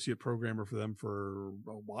an associate programmer for them for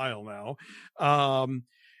a while now.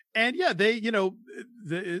 And yeah, they, you know,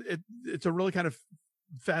 it's a really kind of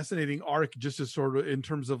fascinating arc, just as sort of in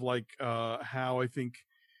terms of like how I think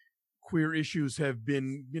queer issues have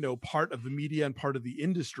been, you know, part of the media and part of the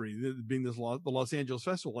industry, being the Los Angeles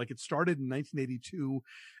Festival. Like, it started in 1982.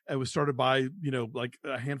 It was started by, you know, like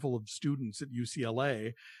a handful of students at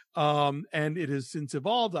UCLA. And it has since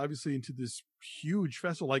evolved, obviously, into this huge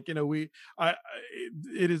festival. Like, you know,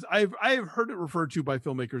 I've heard it referred to by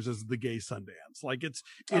filmmakers as the gay Sundance. Like, it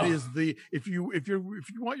is the, if you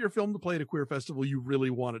want your film to play at a queer festival, you really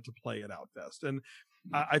want it to play at Outfest. And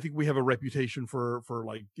I think we have a reputation for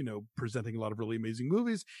like, you know, presenting a lot of really amazing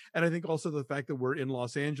movies. And I think also the fact that we're in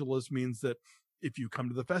Los Angeles means that if you come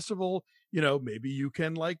to the festival, you know, maybe you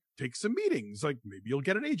can like take some meetings, like maybe you'll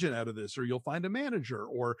get an agent out of this, or you'll find a manager,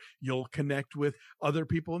 or you'll connect with other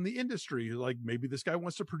people in the industry. Like, maybe this guy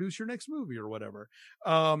wants to produce your next movie or whatever.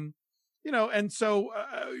 You know, and so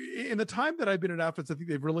in the time that I've been at Outfest, I think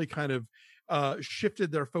they've really kind of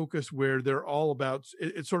shifted their focus where they're all about,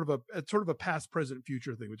 it's sort of a past, present,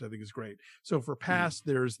 future thing, which I think is great. So for past,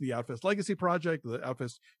 there's the Outfest Legacy Project, the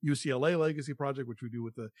Outfest UCLA Legacy Project, which we do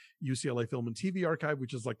with the UCLA Film and TV Archive,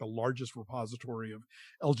 which is like the largest repository of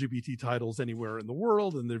LGBT titles anywhere in the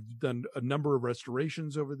world. And they've done a number of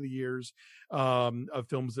restorations over the years of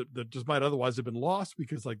films that just might otherwise have been lost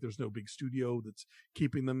because like there's no big studio that's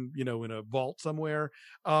keeping them, you know, in a vault somewhere.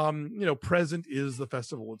 You know, present is the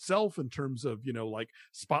festival itself in terms of, you know, like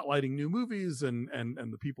spotlighting new movies and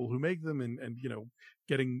the people who make them and you know,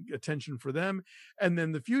 getting attention for them. And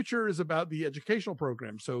then the future is about the educational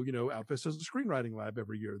program. So, you know, Outfest has a screenwriting lab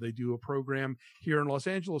every year. They do a program here in Los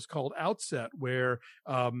Angeles called Outset, where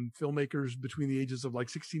filmmakers between the ages of like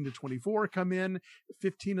 16 to 24 come in.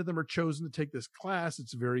 15 of them are chosen to take this class.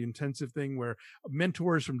 It's a very intensive thing where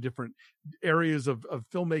mentors from different areas of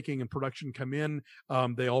filmmaking and production come in.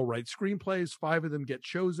 They all write screenplays. 5 of them get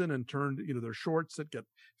chosen and turned, you know, they're shorts that get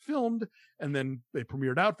filmed, and then they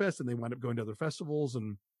premiered Outfest and they wind up going to other festivals.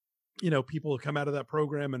 And, you know, people come out of that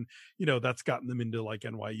program and, you know, that's gotten them into like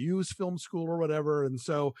NYU's film school or whatever. And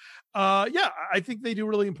so, yeah, I think they do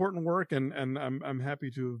really important work, and I'm happy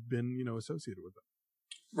to have been, you know, associated with them.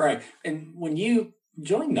 Right. And when you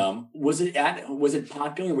joined them, was it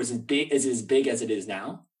popular? Was it big? Is it as big as it is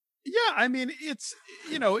now? Yeah, I mean, it's,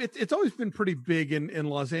 you know, it's always been pretty big in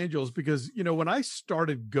Los Angeles because, you know, when I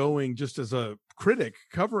started going just as a critic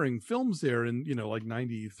covering films there in, you know, like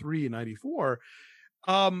 93, 94,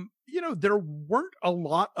 you know, there weren't a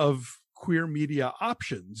lot of queer media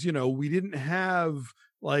options. You know, we didn't have,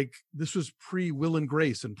 like, this was pre Will and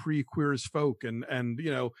Grace and pre Queer as Folk, and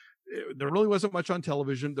you know, there really wasn't much on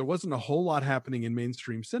television. There wasn't a whole lot happening in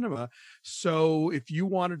mainstream cinema. So if you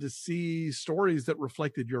wanted to see stories that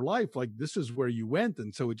reflected your life, like, this is where you went.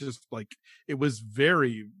 And so it just, like, it was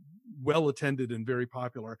very well attended and very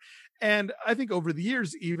popular. And I think over the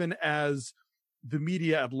years, even as the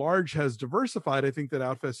media at large has diversified, I think that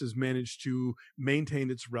Outfest has managed to maintain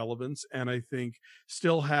its relevance, and I think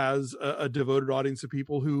still has a devoted audience of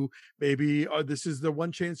people who maybe this is the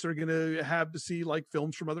one chance they're going to have to see like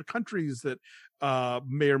films from other countries that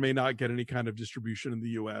may or may not get any kind of distribution in the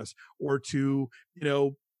US, or to, you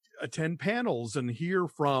know, attend panels and hear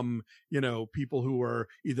from, people who are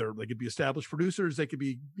either, they could be established producers, they could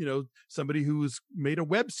be, somebody who's made a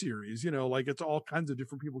web series, like it's all kinds of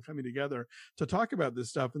different people coming together to talk about this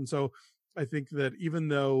stuff. And so I think that even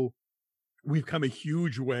though we've come a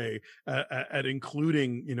huge way at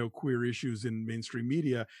including, queer issues in mainstream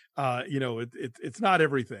media, it's not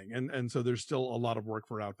everything. And so there's still a lot of work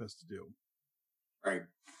for Outfest to do. Right.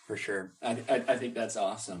 For sure. I think that's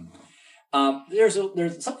awesome. There's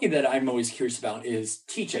something that I'm always curious about is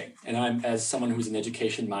teaching. And I'm, as someone who's an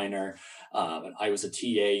education minor, I was a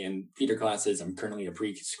TA in theater classes. I'm currently a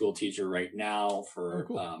preschool teacher right now for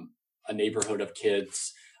a neighborhood of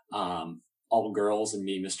kids, all girls and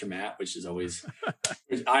me, Mr. Matt, which is always,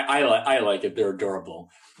 I like it. They're adorable.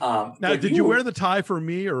 Now, did you wear the tie for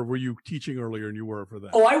me, or were you teaching earlier and you wore it for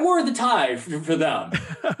them? Oh, I wore the tie for them.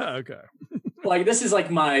 Okay. Like, this is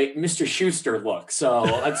like my Mr. Schuster look. So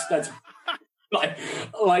that's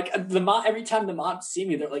like the mom, every time the moms see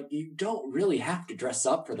me, they're like, you don't really have to dress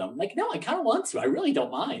up for them. I'm like, no, I kind of want to. I really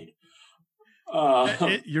don't mind.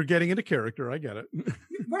 You're getting into character. I get it.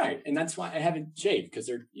 Right. And that's why I haven't shaved, because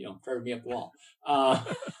they're, driving me up the wall.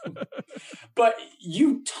 But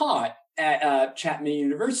you taught at Chapman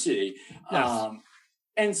University. Yes.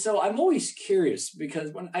 And so I'm always curious,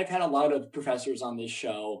 because when I've had a lot of professors on this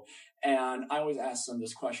show, and I always ask them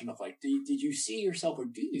this question of like, did you see yourself, or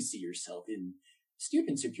do you see yourself in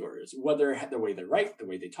students of yours, whether the way they write, the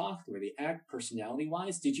way they talk, the way they act, personality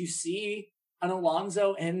wise? Did you see an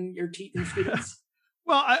Alonzo in your students?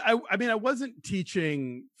 Well, I mean, I wasn't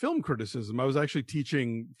teaching film criticism. I was actually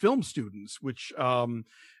teaching film students, which, and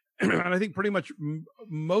I think pretty much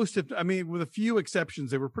most of, I mean, with a few exceptions,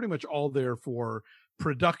 they were pretty much all there for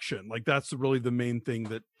production. Like, that's really the main thing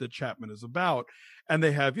that Chapman is about. And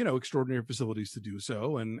they have, extraordinary facilities to do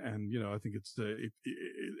so. And, I think it's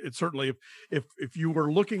certainly, if you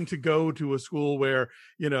were looking to go to a school where,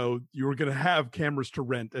 you were going to have cameras to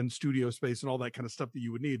rent and studio space and all that kind of stuff that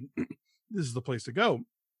you would need, this is the place to go.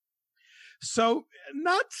 So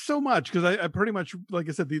not so much, because I pretty much, like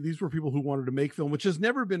I said, these were people who wanted to make film, which has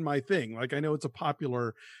never been my thing. Like, I know it's a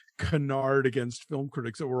popular canard against film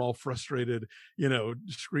critics that we're all frustrated,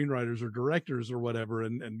 screenwriters or directors or whatever.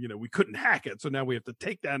 And we couldn't hack it. So now we have to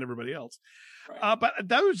take down everybody else. Right. But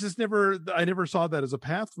that was just I never saw that as a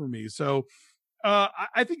path for me. So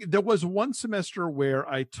I think there was one semester where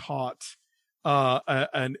I taught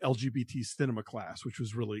an LGBT cinema class, which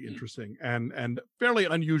was really interesting and fairly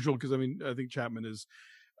unusual, because I mean, I think Chapman is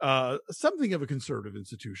something of a conservative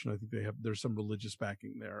institution. I think there's some religious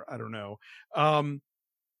backing there. I don't know.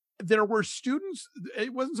 There were students.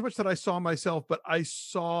 It wasn't so much that I saw myself, but I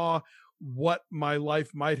saw what my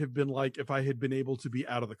life might have been like if I had been able to be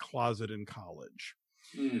out of the closet in college.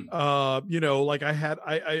 Like I had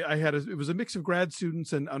it was a mix of grad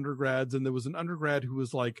students and undergrads, and there was an undergrad who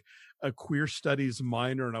was like a queer studies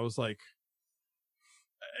minor, and I was like,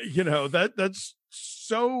 that's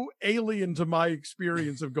so alien to my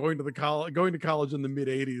experience of going to college in the mid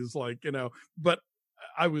 80s, but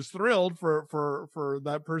I was thrilled for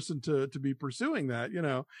that person to be pursuing that,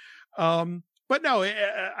 but no,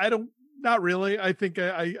 I don't. Not really. I think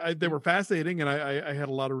they were fascinating, and I had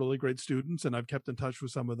a lot of really great students, and I've kept in touch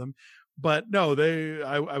with some of them. But no,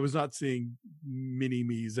 I was not seeing mini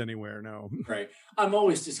me's anywhere. No. Right. I'm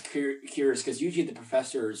always just curious, because usually the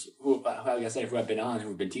professors who I've been on,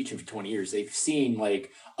 who've been teaching for 20 years, they've seen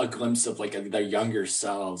like a glimpse of like their younger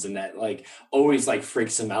selves, and that like always like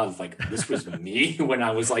freaks them out. Of like, this was me when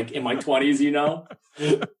I was like in my 20s,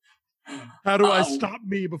 How do I stop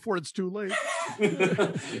me before it's too late?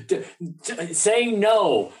 Saying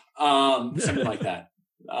no, something like that.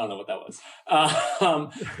 I don't know what that was.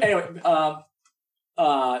 Anyway,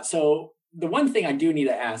 so the one thing I do need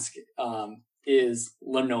to ask is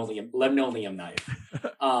linoleum knife.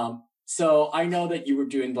 So I know that you were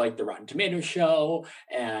doing like the Rotten Tomatoes show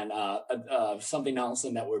and something else,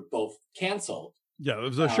 and that were both canceled. Yeah, there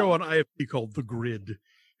was a show on IFC called The Grid.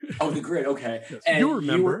 Oh, The Grid. Okay, yes, and you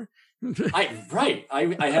remember? I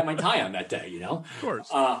had my tie on that day, Of course.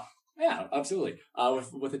 Yeah, absolutely.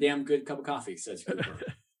 With a damn good cup of coffee, says Cooper.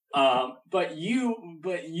 But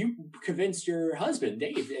you convinced your husband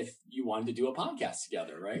Dave if you wanted to do a podcast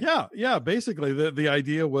together, right? Yeah. Basically, the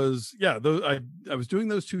idea was, I was doing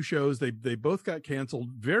those two shows. They both got canceled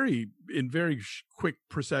in very quick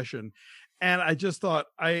procession, and I just thought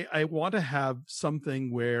I want to have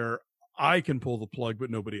something where I can pull the plug, but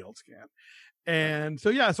nobody else can. And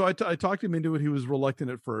so I talked him into it. He was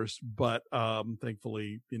reluctant at first, but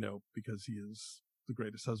thankfully, because he is The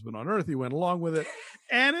Greatest Husband on Earth. He went along with it,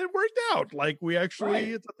 and it worked out. Like we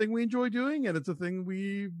actually, it's a thing we enjoy doing, and it's a thing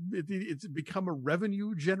it's become a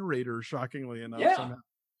revenue generator, shockingly enough. Yeah.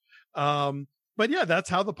 Somehow. But yeah, that's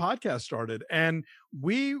how the podcast started. And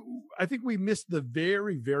I think we missed the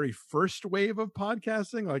very, very first wave of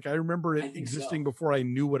podcasting. Like I remember it existing before I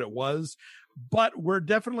knew what it was, but we're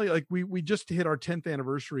definitely like, we just hit our 10th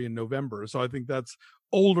anniversary in November. So I think that's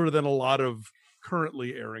older than a lot of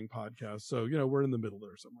currently airing podcasts. So, we're in the middle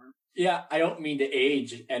there somewhere. Yeah. I don't mean to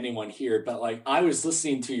age anyone here, but like I was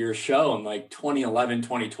listening to your show in like 2011,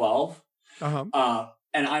 2012. And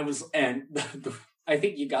I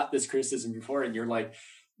think you got this criticism before, and you're like,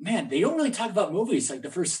 man, they don't really talk about movies like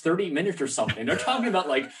the first 30 minutes or something. They're talking about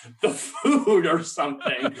like the food or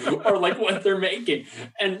something, or like what they're making.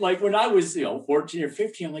 And like when I was, 14 or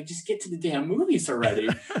 15, I'm like, just get to the damn movies already.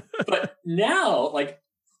 But now, like,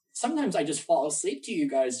 sometimes I just fall asleep to you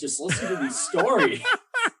guys, just listen to these stories.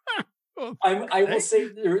 I will say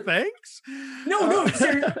thanks. No.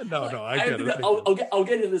 No. I get it. I'll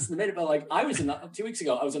get into this in a minute, but like I was 2 weeks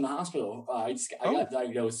ago, I was in the hospital. I got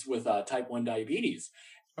diagnosed with type 1 diabetes,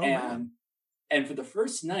 and for the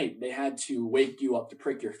first night they had to wake you up to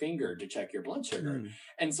prick your finger to check your blood sugar.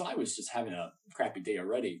 And so I was just having a crappy day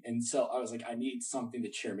already, and so I was like, I need something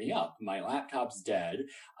to cheer me up. My laptop's dead,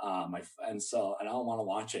 and I don't want to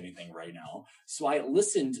watch anything right now. So I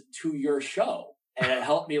listened to your show. And it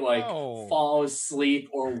helped me like fall asleep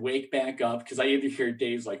or wake back up, because I either hear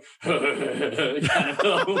Dave's like kind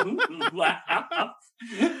of laugh.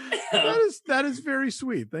 That is very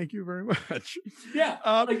sweet. Thank you very much.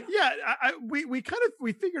 Yeah. We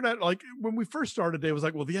figured out, like, when we first started, Dave was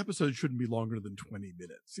like, well, the episode shouldn't be longer than 20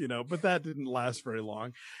 minutes, but that didn't last very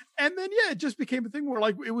long. And then, it just became a thing where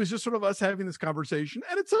like, it was just sort of us having this conversation.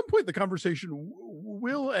 And at some point the conversation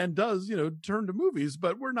will and does, turn to movies,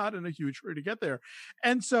 but we're not in a huge hurry to get there.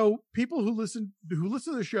 And so people who listen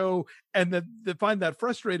to the show and that find that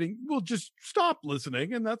frustrating will just stop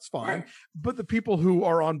listening, and that's fine. Right. But the people who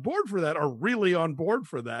are on board for that are really on board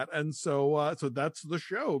for that. And so that's the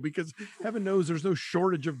show, because heaven knows there's no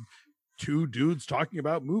shortage of two dudes talking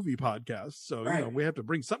about movie podcasts. So, we have to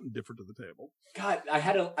bring something different to the table. God, I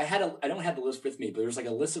don't have the list with me, but there's like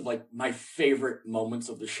a list of like my favorite moments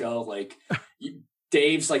of the show. Like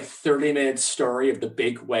Dave's like 30-minute story of the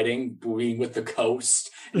big wedding being with the coast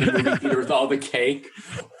in the movie theater with all the cake.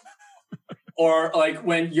 Or like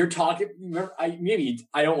when you're talking, I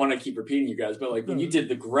don't want to keep repeating you guys, but like when you did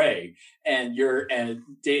The Grey and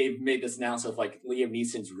Dave made this announcement of like Liam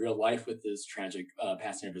Neeson's real life with this tragic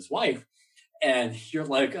passing of his wife. And you're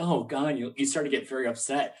like, oh God, you start to get very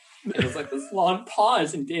upset. And it was like this long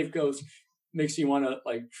pause, and Dave goes, makes you want to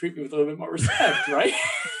like treat me with a little bit more respect, right?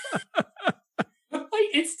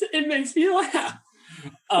 It makes me laugh.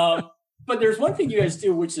 But there's one thing you guys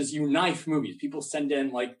do, which is you knife movies. People send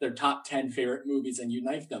in like their top 10 favorite movies and you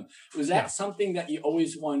knife them. Was that something that you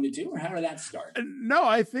always wanted to do, or how did that start? No,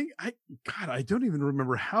 I think I don't even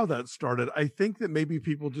remember how that started. I think that maybe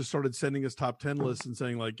people just started sending us top 10 lists and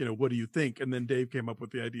saying like, what do you think? And then Dave came up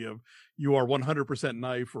with the idea of you are 100%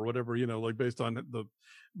 knife or whatever, like based on the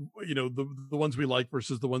ones we liked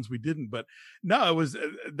versus the ones we didn't. But no, it was,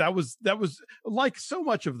 that was like so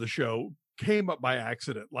much of the show came up by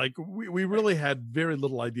accident. Like we really had very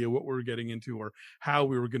little idea what we were getting into or how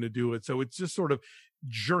we were going to do it. So it's just sort of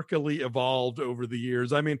jerkily evolved over the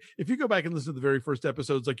years. I mean, if you go back and listen to the very first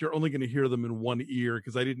episodes, like you're only going to hear them in one ear,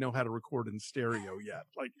 because I didn't know how to record in stereo yet.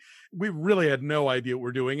 Like we really had no idea what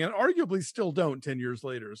we're doing, and arguably still don't 10 years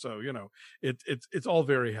later. So, it's all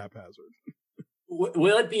very haphazard.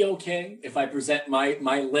 Will it be okay if I present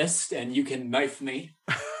my list and you can knife me?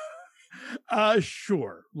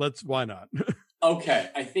 Sure. Why not? Okay.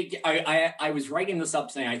 I think I was writing this up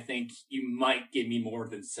saying I think you might give me more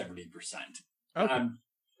than 70%. Okay.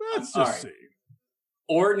 Let's just see.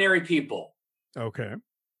 Ordinary People. Okay.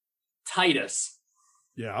 Titus.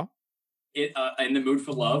 Yeah. In the Mood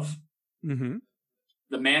for Love. Mm-hmm.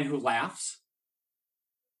 The Man Who Laughs.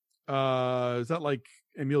 Is that like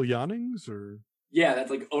Emil Jannings or? Yeah, that's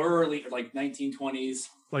like early, like 1920s.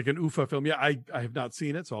 Like an UFA film. Yeah, I have not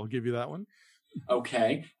seen it, so I'll give you that one.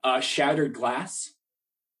 Okay. Shattered Glass.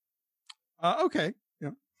 Okay.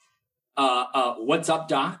 Yeah. What's Up,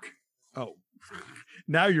 Doc? Oh,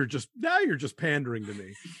 now you're just pandering to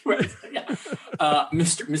me. Right. Yeah.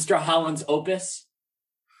 Mr. Holland's Opus.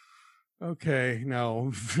 Okay.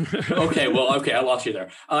 No. Okay. Well. Okay. I lost you there.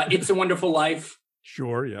 It's a Wonderful Life.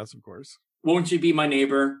 Sure. Yes. Of course. Won't You Be My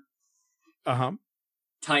Neighbor? Uh-huh.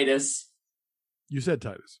 Titus. You said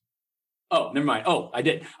Titus. Oh, never mind. Oh, I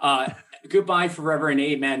did. Goodbye Forever and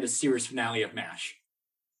Amen, the series finale of MASH.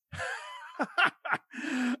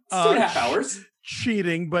 It's 2.5 hours.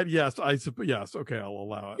 Cheating, but yes, yes. Okay, I'll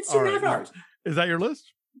allow it. It's 2.5 hours. Is that your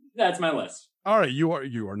list? That's my list. All right, you are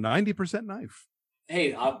 90% knife.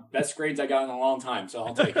 Hey, best grades I got in a long time, so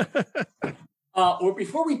I'll take it. Or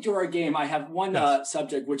before we do our game, I have one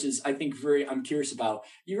subject which is I think I'm curious about.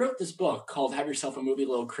 You wrote this book called "Have Yourself a Movie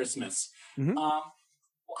Little Christmas." Mm-hmm.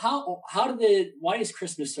 Why is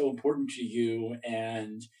Christmas so important to you,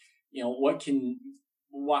 and why did you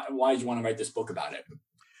want to write this book about it?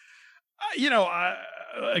 It's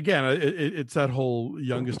that whole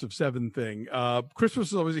youngest of seven thing.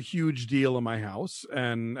 Christmas is always a huge deal in my house,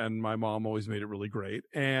 and my mom always made it really great.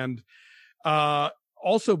 And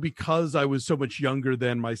also because I was so much younger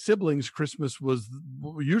than my siblings, Christmas was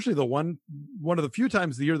usually one of the few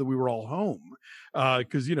times of the year that we were all home,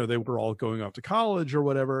 because they were all going off to college or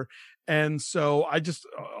whatever. And so I just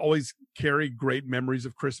always carry great memories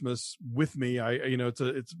of Christmas with me.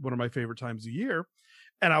 It's one of my favorite times of year.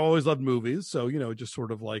 And I always loved movies. So, just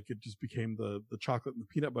sort of like it just became the chocolate and the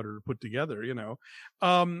peanut butter to put together,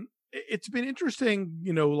 It's been interesting,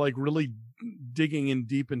 like really digging in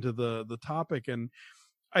deep into the topic. And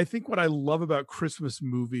I think what I love about Christmas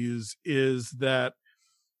movies is that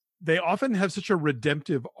they often have such a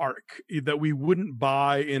redemptive arc that we wouldn't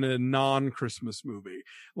buy in a non-Christmas movie.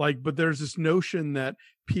 But there's this notion that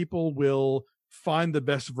people will find the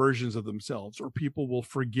best versions of themselves, or people will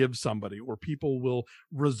forgive somebody, or people will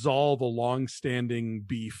resolve a long-standing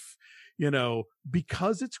beef,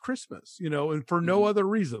 because it's Christmas, and for no other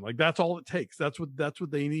reason. That's all it takes. That's what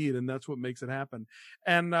they need, and that's what makes it happen.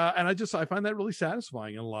 And I find that really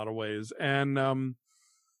satisfying in a lot of ways. And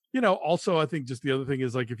also I think just the other thing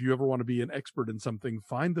is, if you ever want to be an expert in something,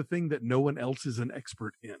 find the thing that no one else is an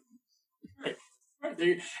expert in. Right.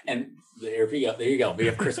 There you go. We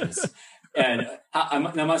have Christmas. And I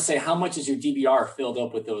must say, how much is your DVR filled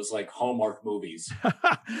up with those Hallmark movies?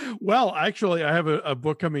 Well, actually, I have a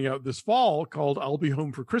book coming out this fall called "I'll Be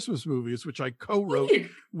Home for Christmas Movies," which I co-wrote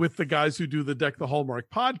with the guys who do the Deck the Hallmark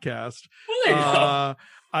podcast. Well, there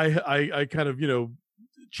you go. I kind of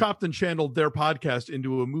chopped and channeled their podcast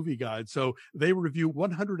into a movie guide, so they review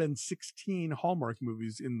 116 Hallmark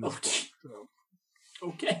movies in this book. So.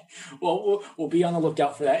 Okay. Well, we'll be on the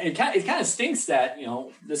lookout for that. It kind of stinks that,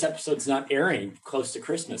 this episode's not airing close to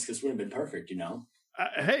Christmas, because it would have been perfect,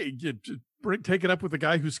 Hey, take it up with the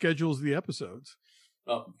guy who schedules the episodes.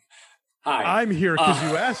 Oh, hi. I'm here because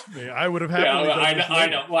you asked me. I would have happily I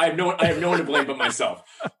know. Well, I have no one to blame but myself.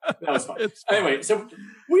 That was fun. Anyway, so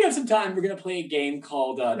we have some time. We're going to play a game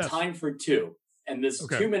called Time for Two. And this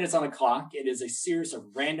 2 minutes on the clock. It is a series of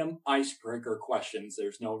random icebreaker questions.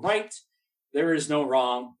 There's no right. There is no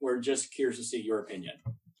wrong. We're just curious to see your opinion.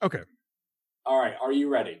 Okay. All right. Are you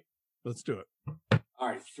ready? Let's do it. All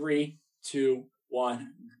right. 3, 2,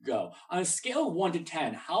 1, go. On a scale of 1 to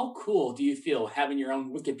 10, how cool do you feel having your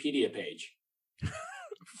own Wikipedia page?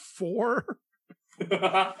 4.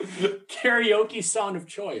 Karaoke song of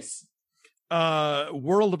choice.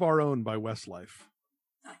 World of Our Own by Westlife.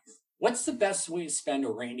 Nice. What's the best way to spend a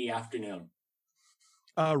rainy afternoon?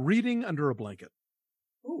 Reading under a blanket.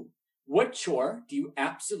 Ooh. What chore do you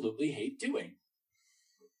absolutely hate doing?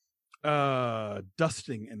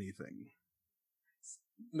 Dusting anything.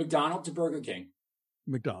 McDonald's or Burger King?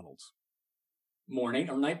 McDonald's. Morning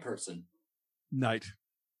or night person? Night.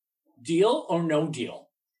 Deal or no deal?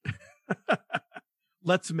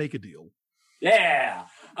 Let's make a deal. Yeah.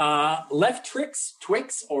 Left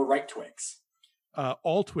Twix or right Twix?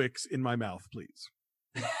 All Twix in my mouth, please.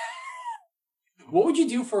 What would you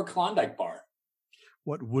do for a Klondike bar?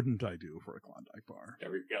 What wouldn't I do for a Klondike bar? There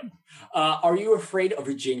we go. Are you afraid of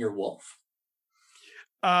Virginia Woolf?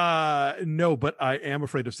 No, but I am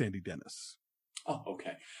afraid of Sandy Dennis. Oh,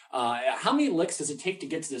 okay. How many licks does it take to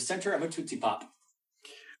get to the center of a Tootsie Pop?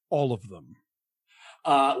 All of them.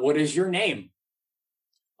 What is your name?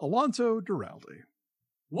 Alonso Duralde.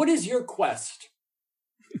 What is your quest?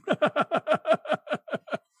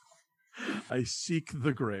 I seek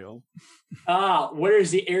the grail. What is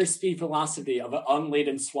the airspeed velocity of an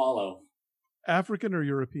unladen swallow? African or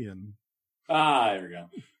European? There we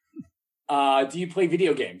go. Do you play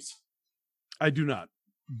video games? I do not,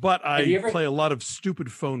 but I play a lot of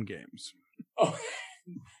stupid phone games. Oh,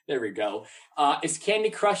 there we go. Is Candy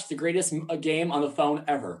Crush the greatest game on the phone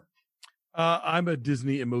ever? I'm a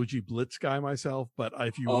Disney Emoji Blitz guy myself, but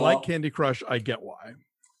if you like Candy Crush, I get why.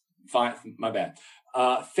 Fine, my bad.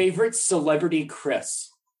 Favorite celebrity Chris?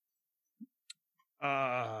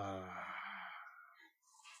 I'm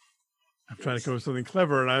trying to come up with something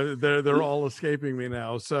clever, and they're all escaping me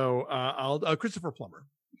now. So I'll Christopher Plummer.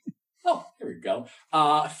 Oh, here we go.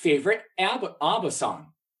 Favorite ABBA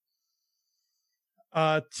song?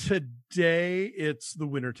 Today it's The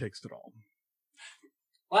Winner Takes It All.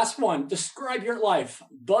 Last one. Describe your life.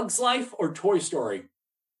 Bug's Life or Toy Story?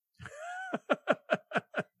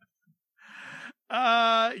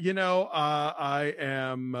 I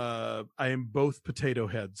am both potato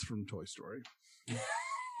heads from Toy Story.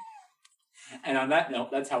 And on that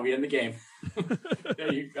note, that's how we end the game.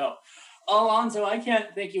 There you go. Alonso, I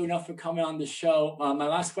can't thank you enough for coming on the show. My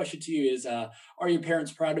last question to you is, are your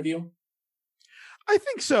parents proud of you? I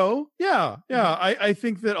think so. Yeah. I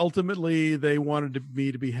think that ultimately they wanted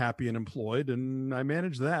me to be happy and employed, and I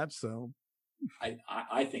managed that. So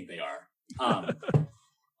I think they are.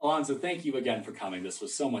 Alonso, thank you again for coming. This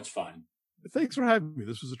was so much fun. Thanks for having me.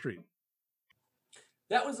 This was a treat.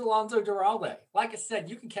 That was Alonso Duralde. Like I said,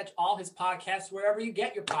 you can catch all his podcasts wherever you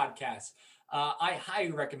get your podcasts. I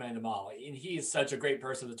highly recommend him all. And he is such a great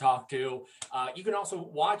person to talk to. You can also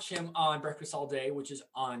watch him on Breakfast All Day, which is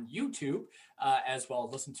on YouTube, as well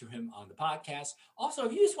as listen to him on the podcast. Also,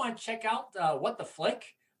 if you just want to check out What the Flick,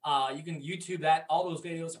 you can YouTube that. All those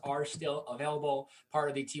videos are still available, part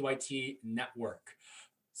of the TYT network.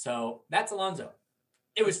 So that's Alonso.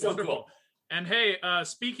 It was so cool. And hey,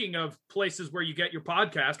 speaking of places where you get your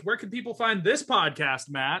podcast, where can people find this podcast,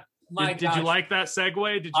 Matt? Did you like that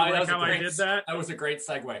segue? Did you like how I did that? That was a great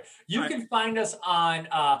segue. You can find us on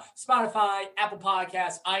Spotify, Apple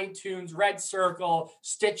Podcasts, iTunes, Red Circle,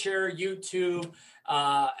 Stitcher, YouTube.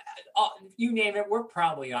 You name it, we're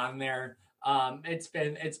probably on there. It's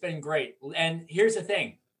been great. And here's the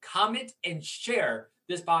thing: comment and share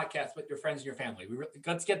this podcast with your friends and your family.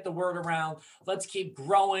 Let's get the word around. Let's keep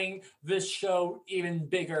growing this show even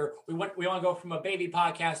bigger. We want to go from a baby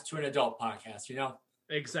podcast to an adult podcast, you know?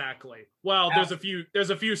 Exactly. Well, there's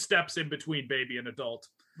a few steps in between baby and adult.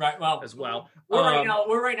 Right. Well, as well.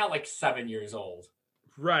 We're right now like 7 years old.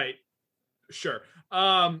 Right. Sure.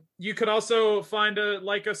 You can also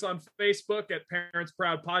like us on Facebook at Parents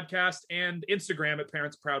Proud Podcast and Instagram at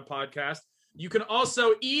Parents Proud Podcast. You can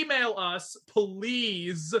also email us,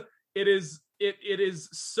 please. It is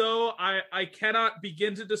so I cannot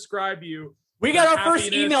begin to describe you. We got our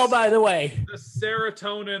first email, by the way. The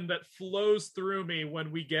serotonin that flows through me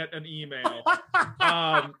when we get an email.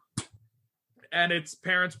 And it's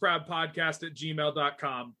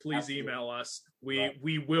parentsproudpodcast@gmail.com. Please Absolutely. Email us.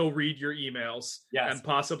 We will read your emails and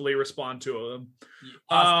possibly respond to them.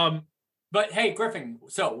 Awesome. But hey, Griffin,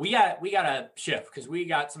 so we got a shift because we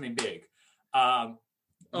got something big.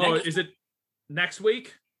 Is it next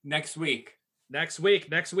week? Next week. Next week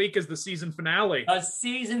is the season finale. A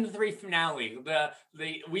season 3 finale.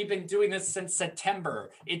 We've been doing this since September.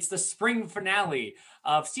 It's the spring finale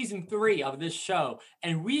of season 3 of this show,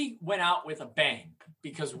 and we went out with a bang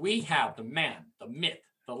because we have the man, the myth,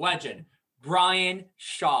 the legend, Brian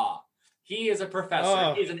Shaw. He is a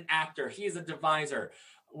professor. He's an actor. He's a deviser.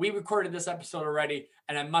 We recorded this episode already,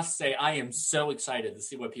 and I must say I am so excited to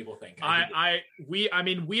see what people think. We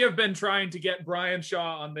have been trying to get Brian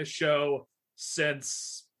Shaw on this show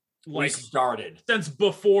since we started, since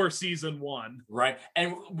before season 1, right?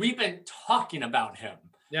 And we've been talking about him.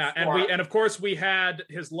 Yeah, and of course we had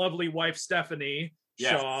his lovely wife Stephanie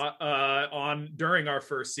Shaw on during our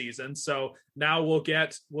first season. So now we'll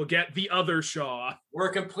get the other Shaw.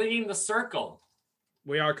 We're completing the circle.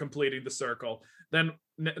 We are completing the circle. Then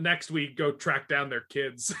next week, go track down their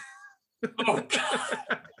kids. Oh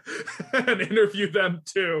God! And interview them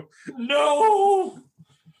too. No.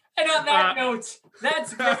 And on that note,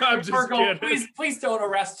 that's I'm just kidding. Please don't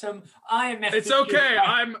arrest him. I am. It's okay.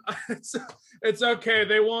 It's okay.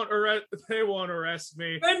 They won't arrest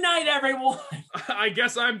me. Good night, everyone. I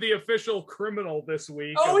guess I'm the official criminal this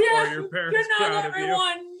week. Oh yeah. Your parents Good night, proud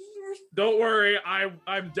everyone. Of you. Don't worry.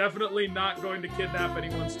 I'm definitely not going to kidnap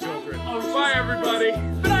anyone's children. Oh, bye, everybody.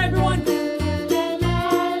 Good night, everyone.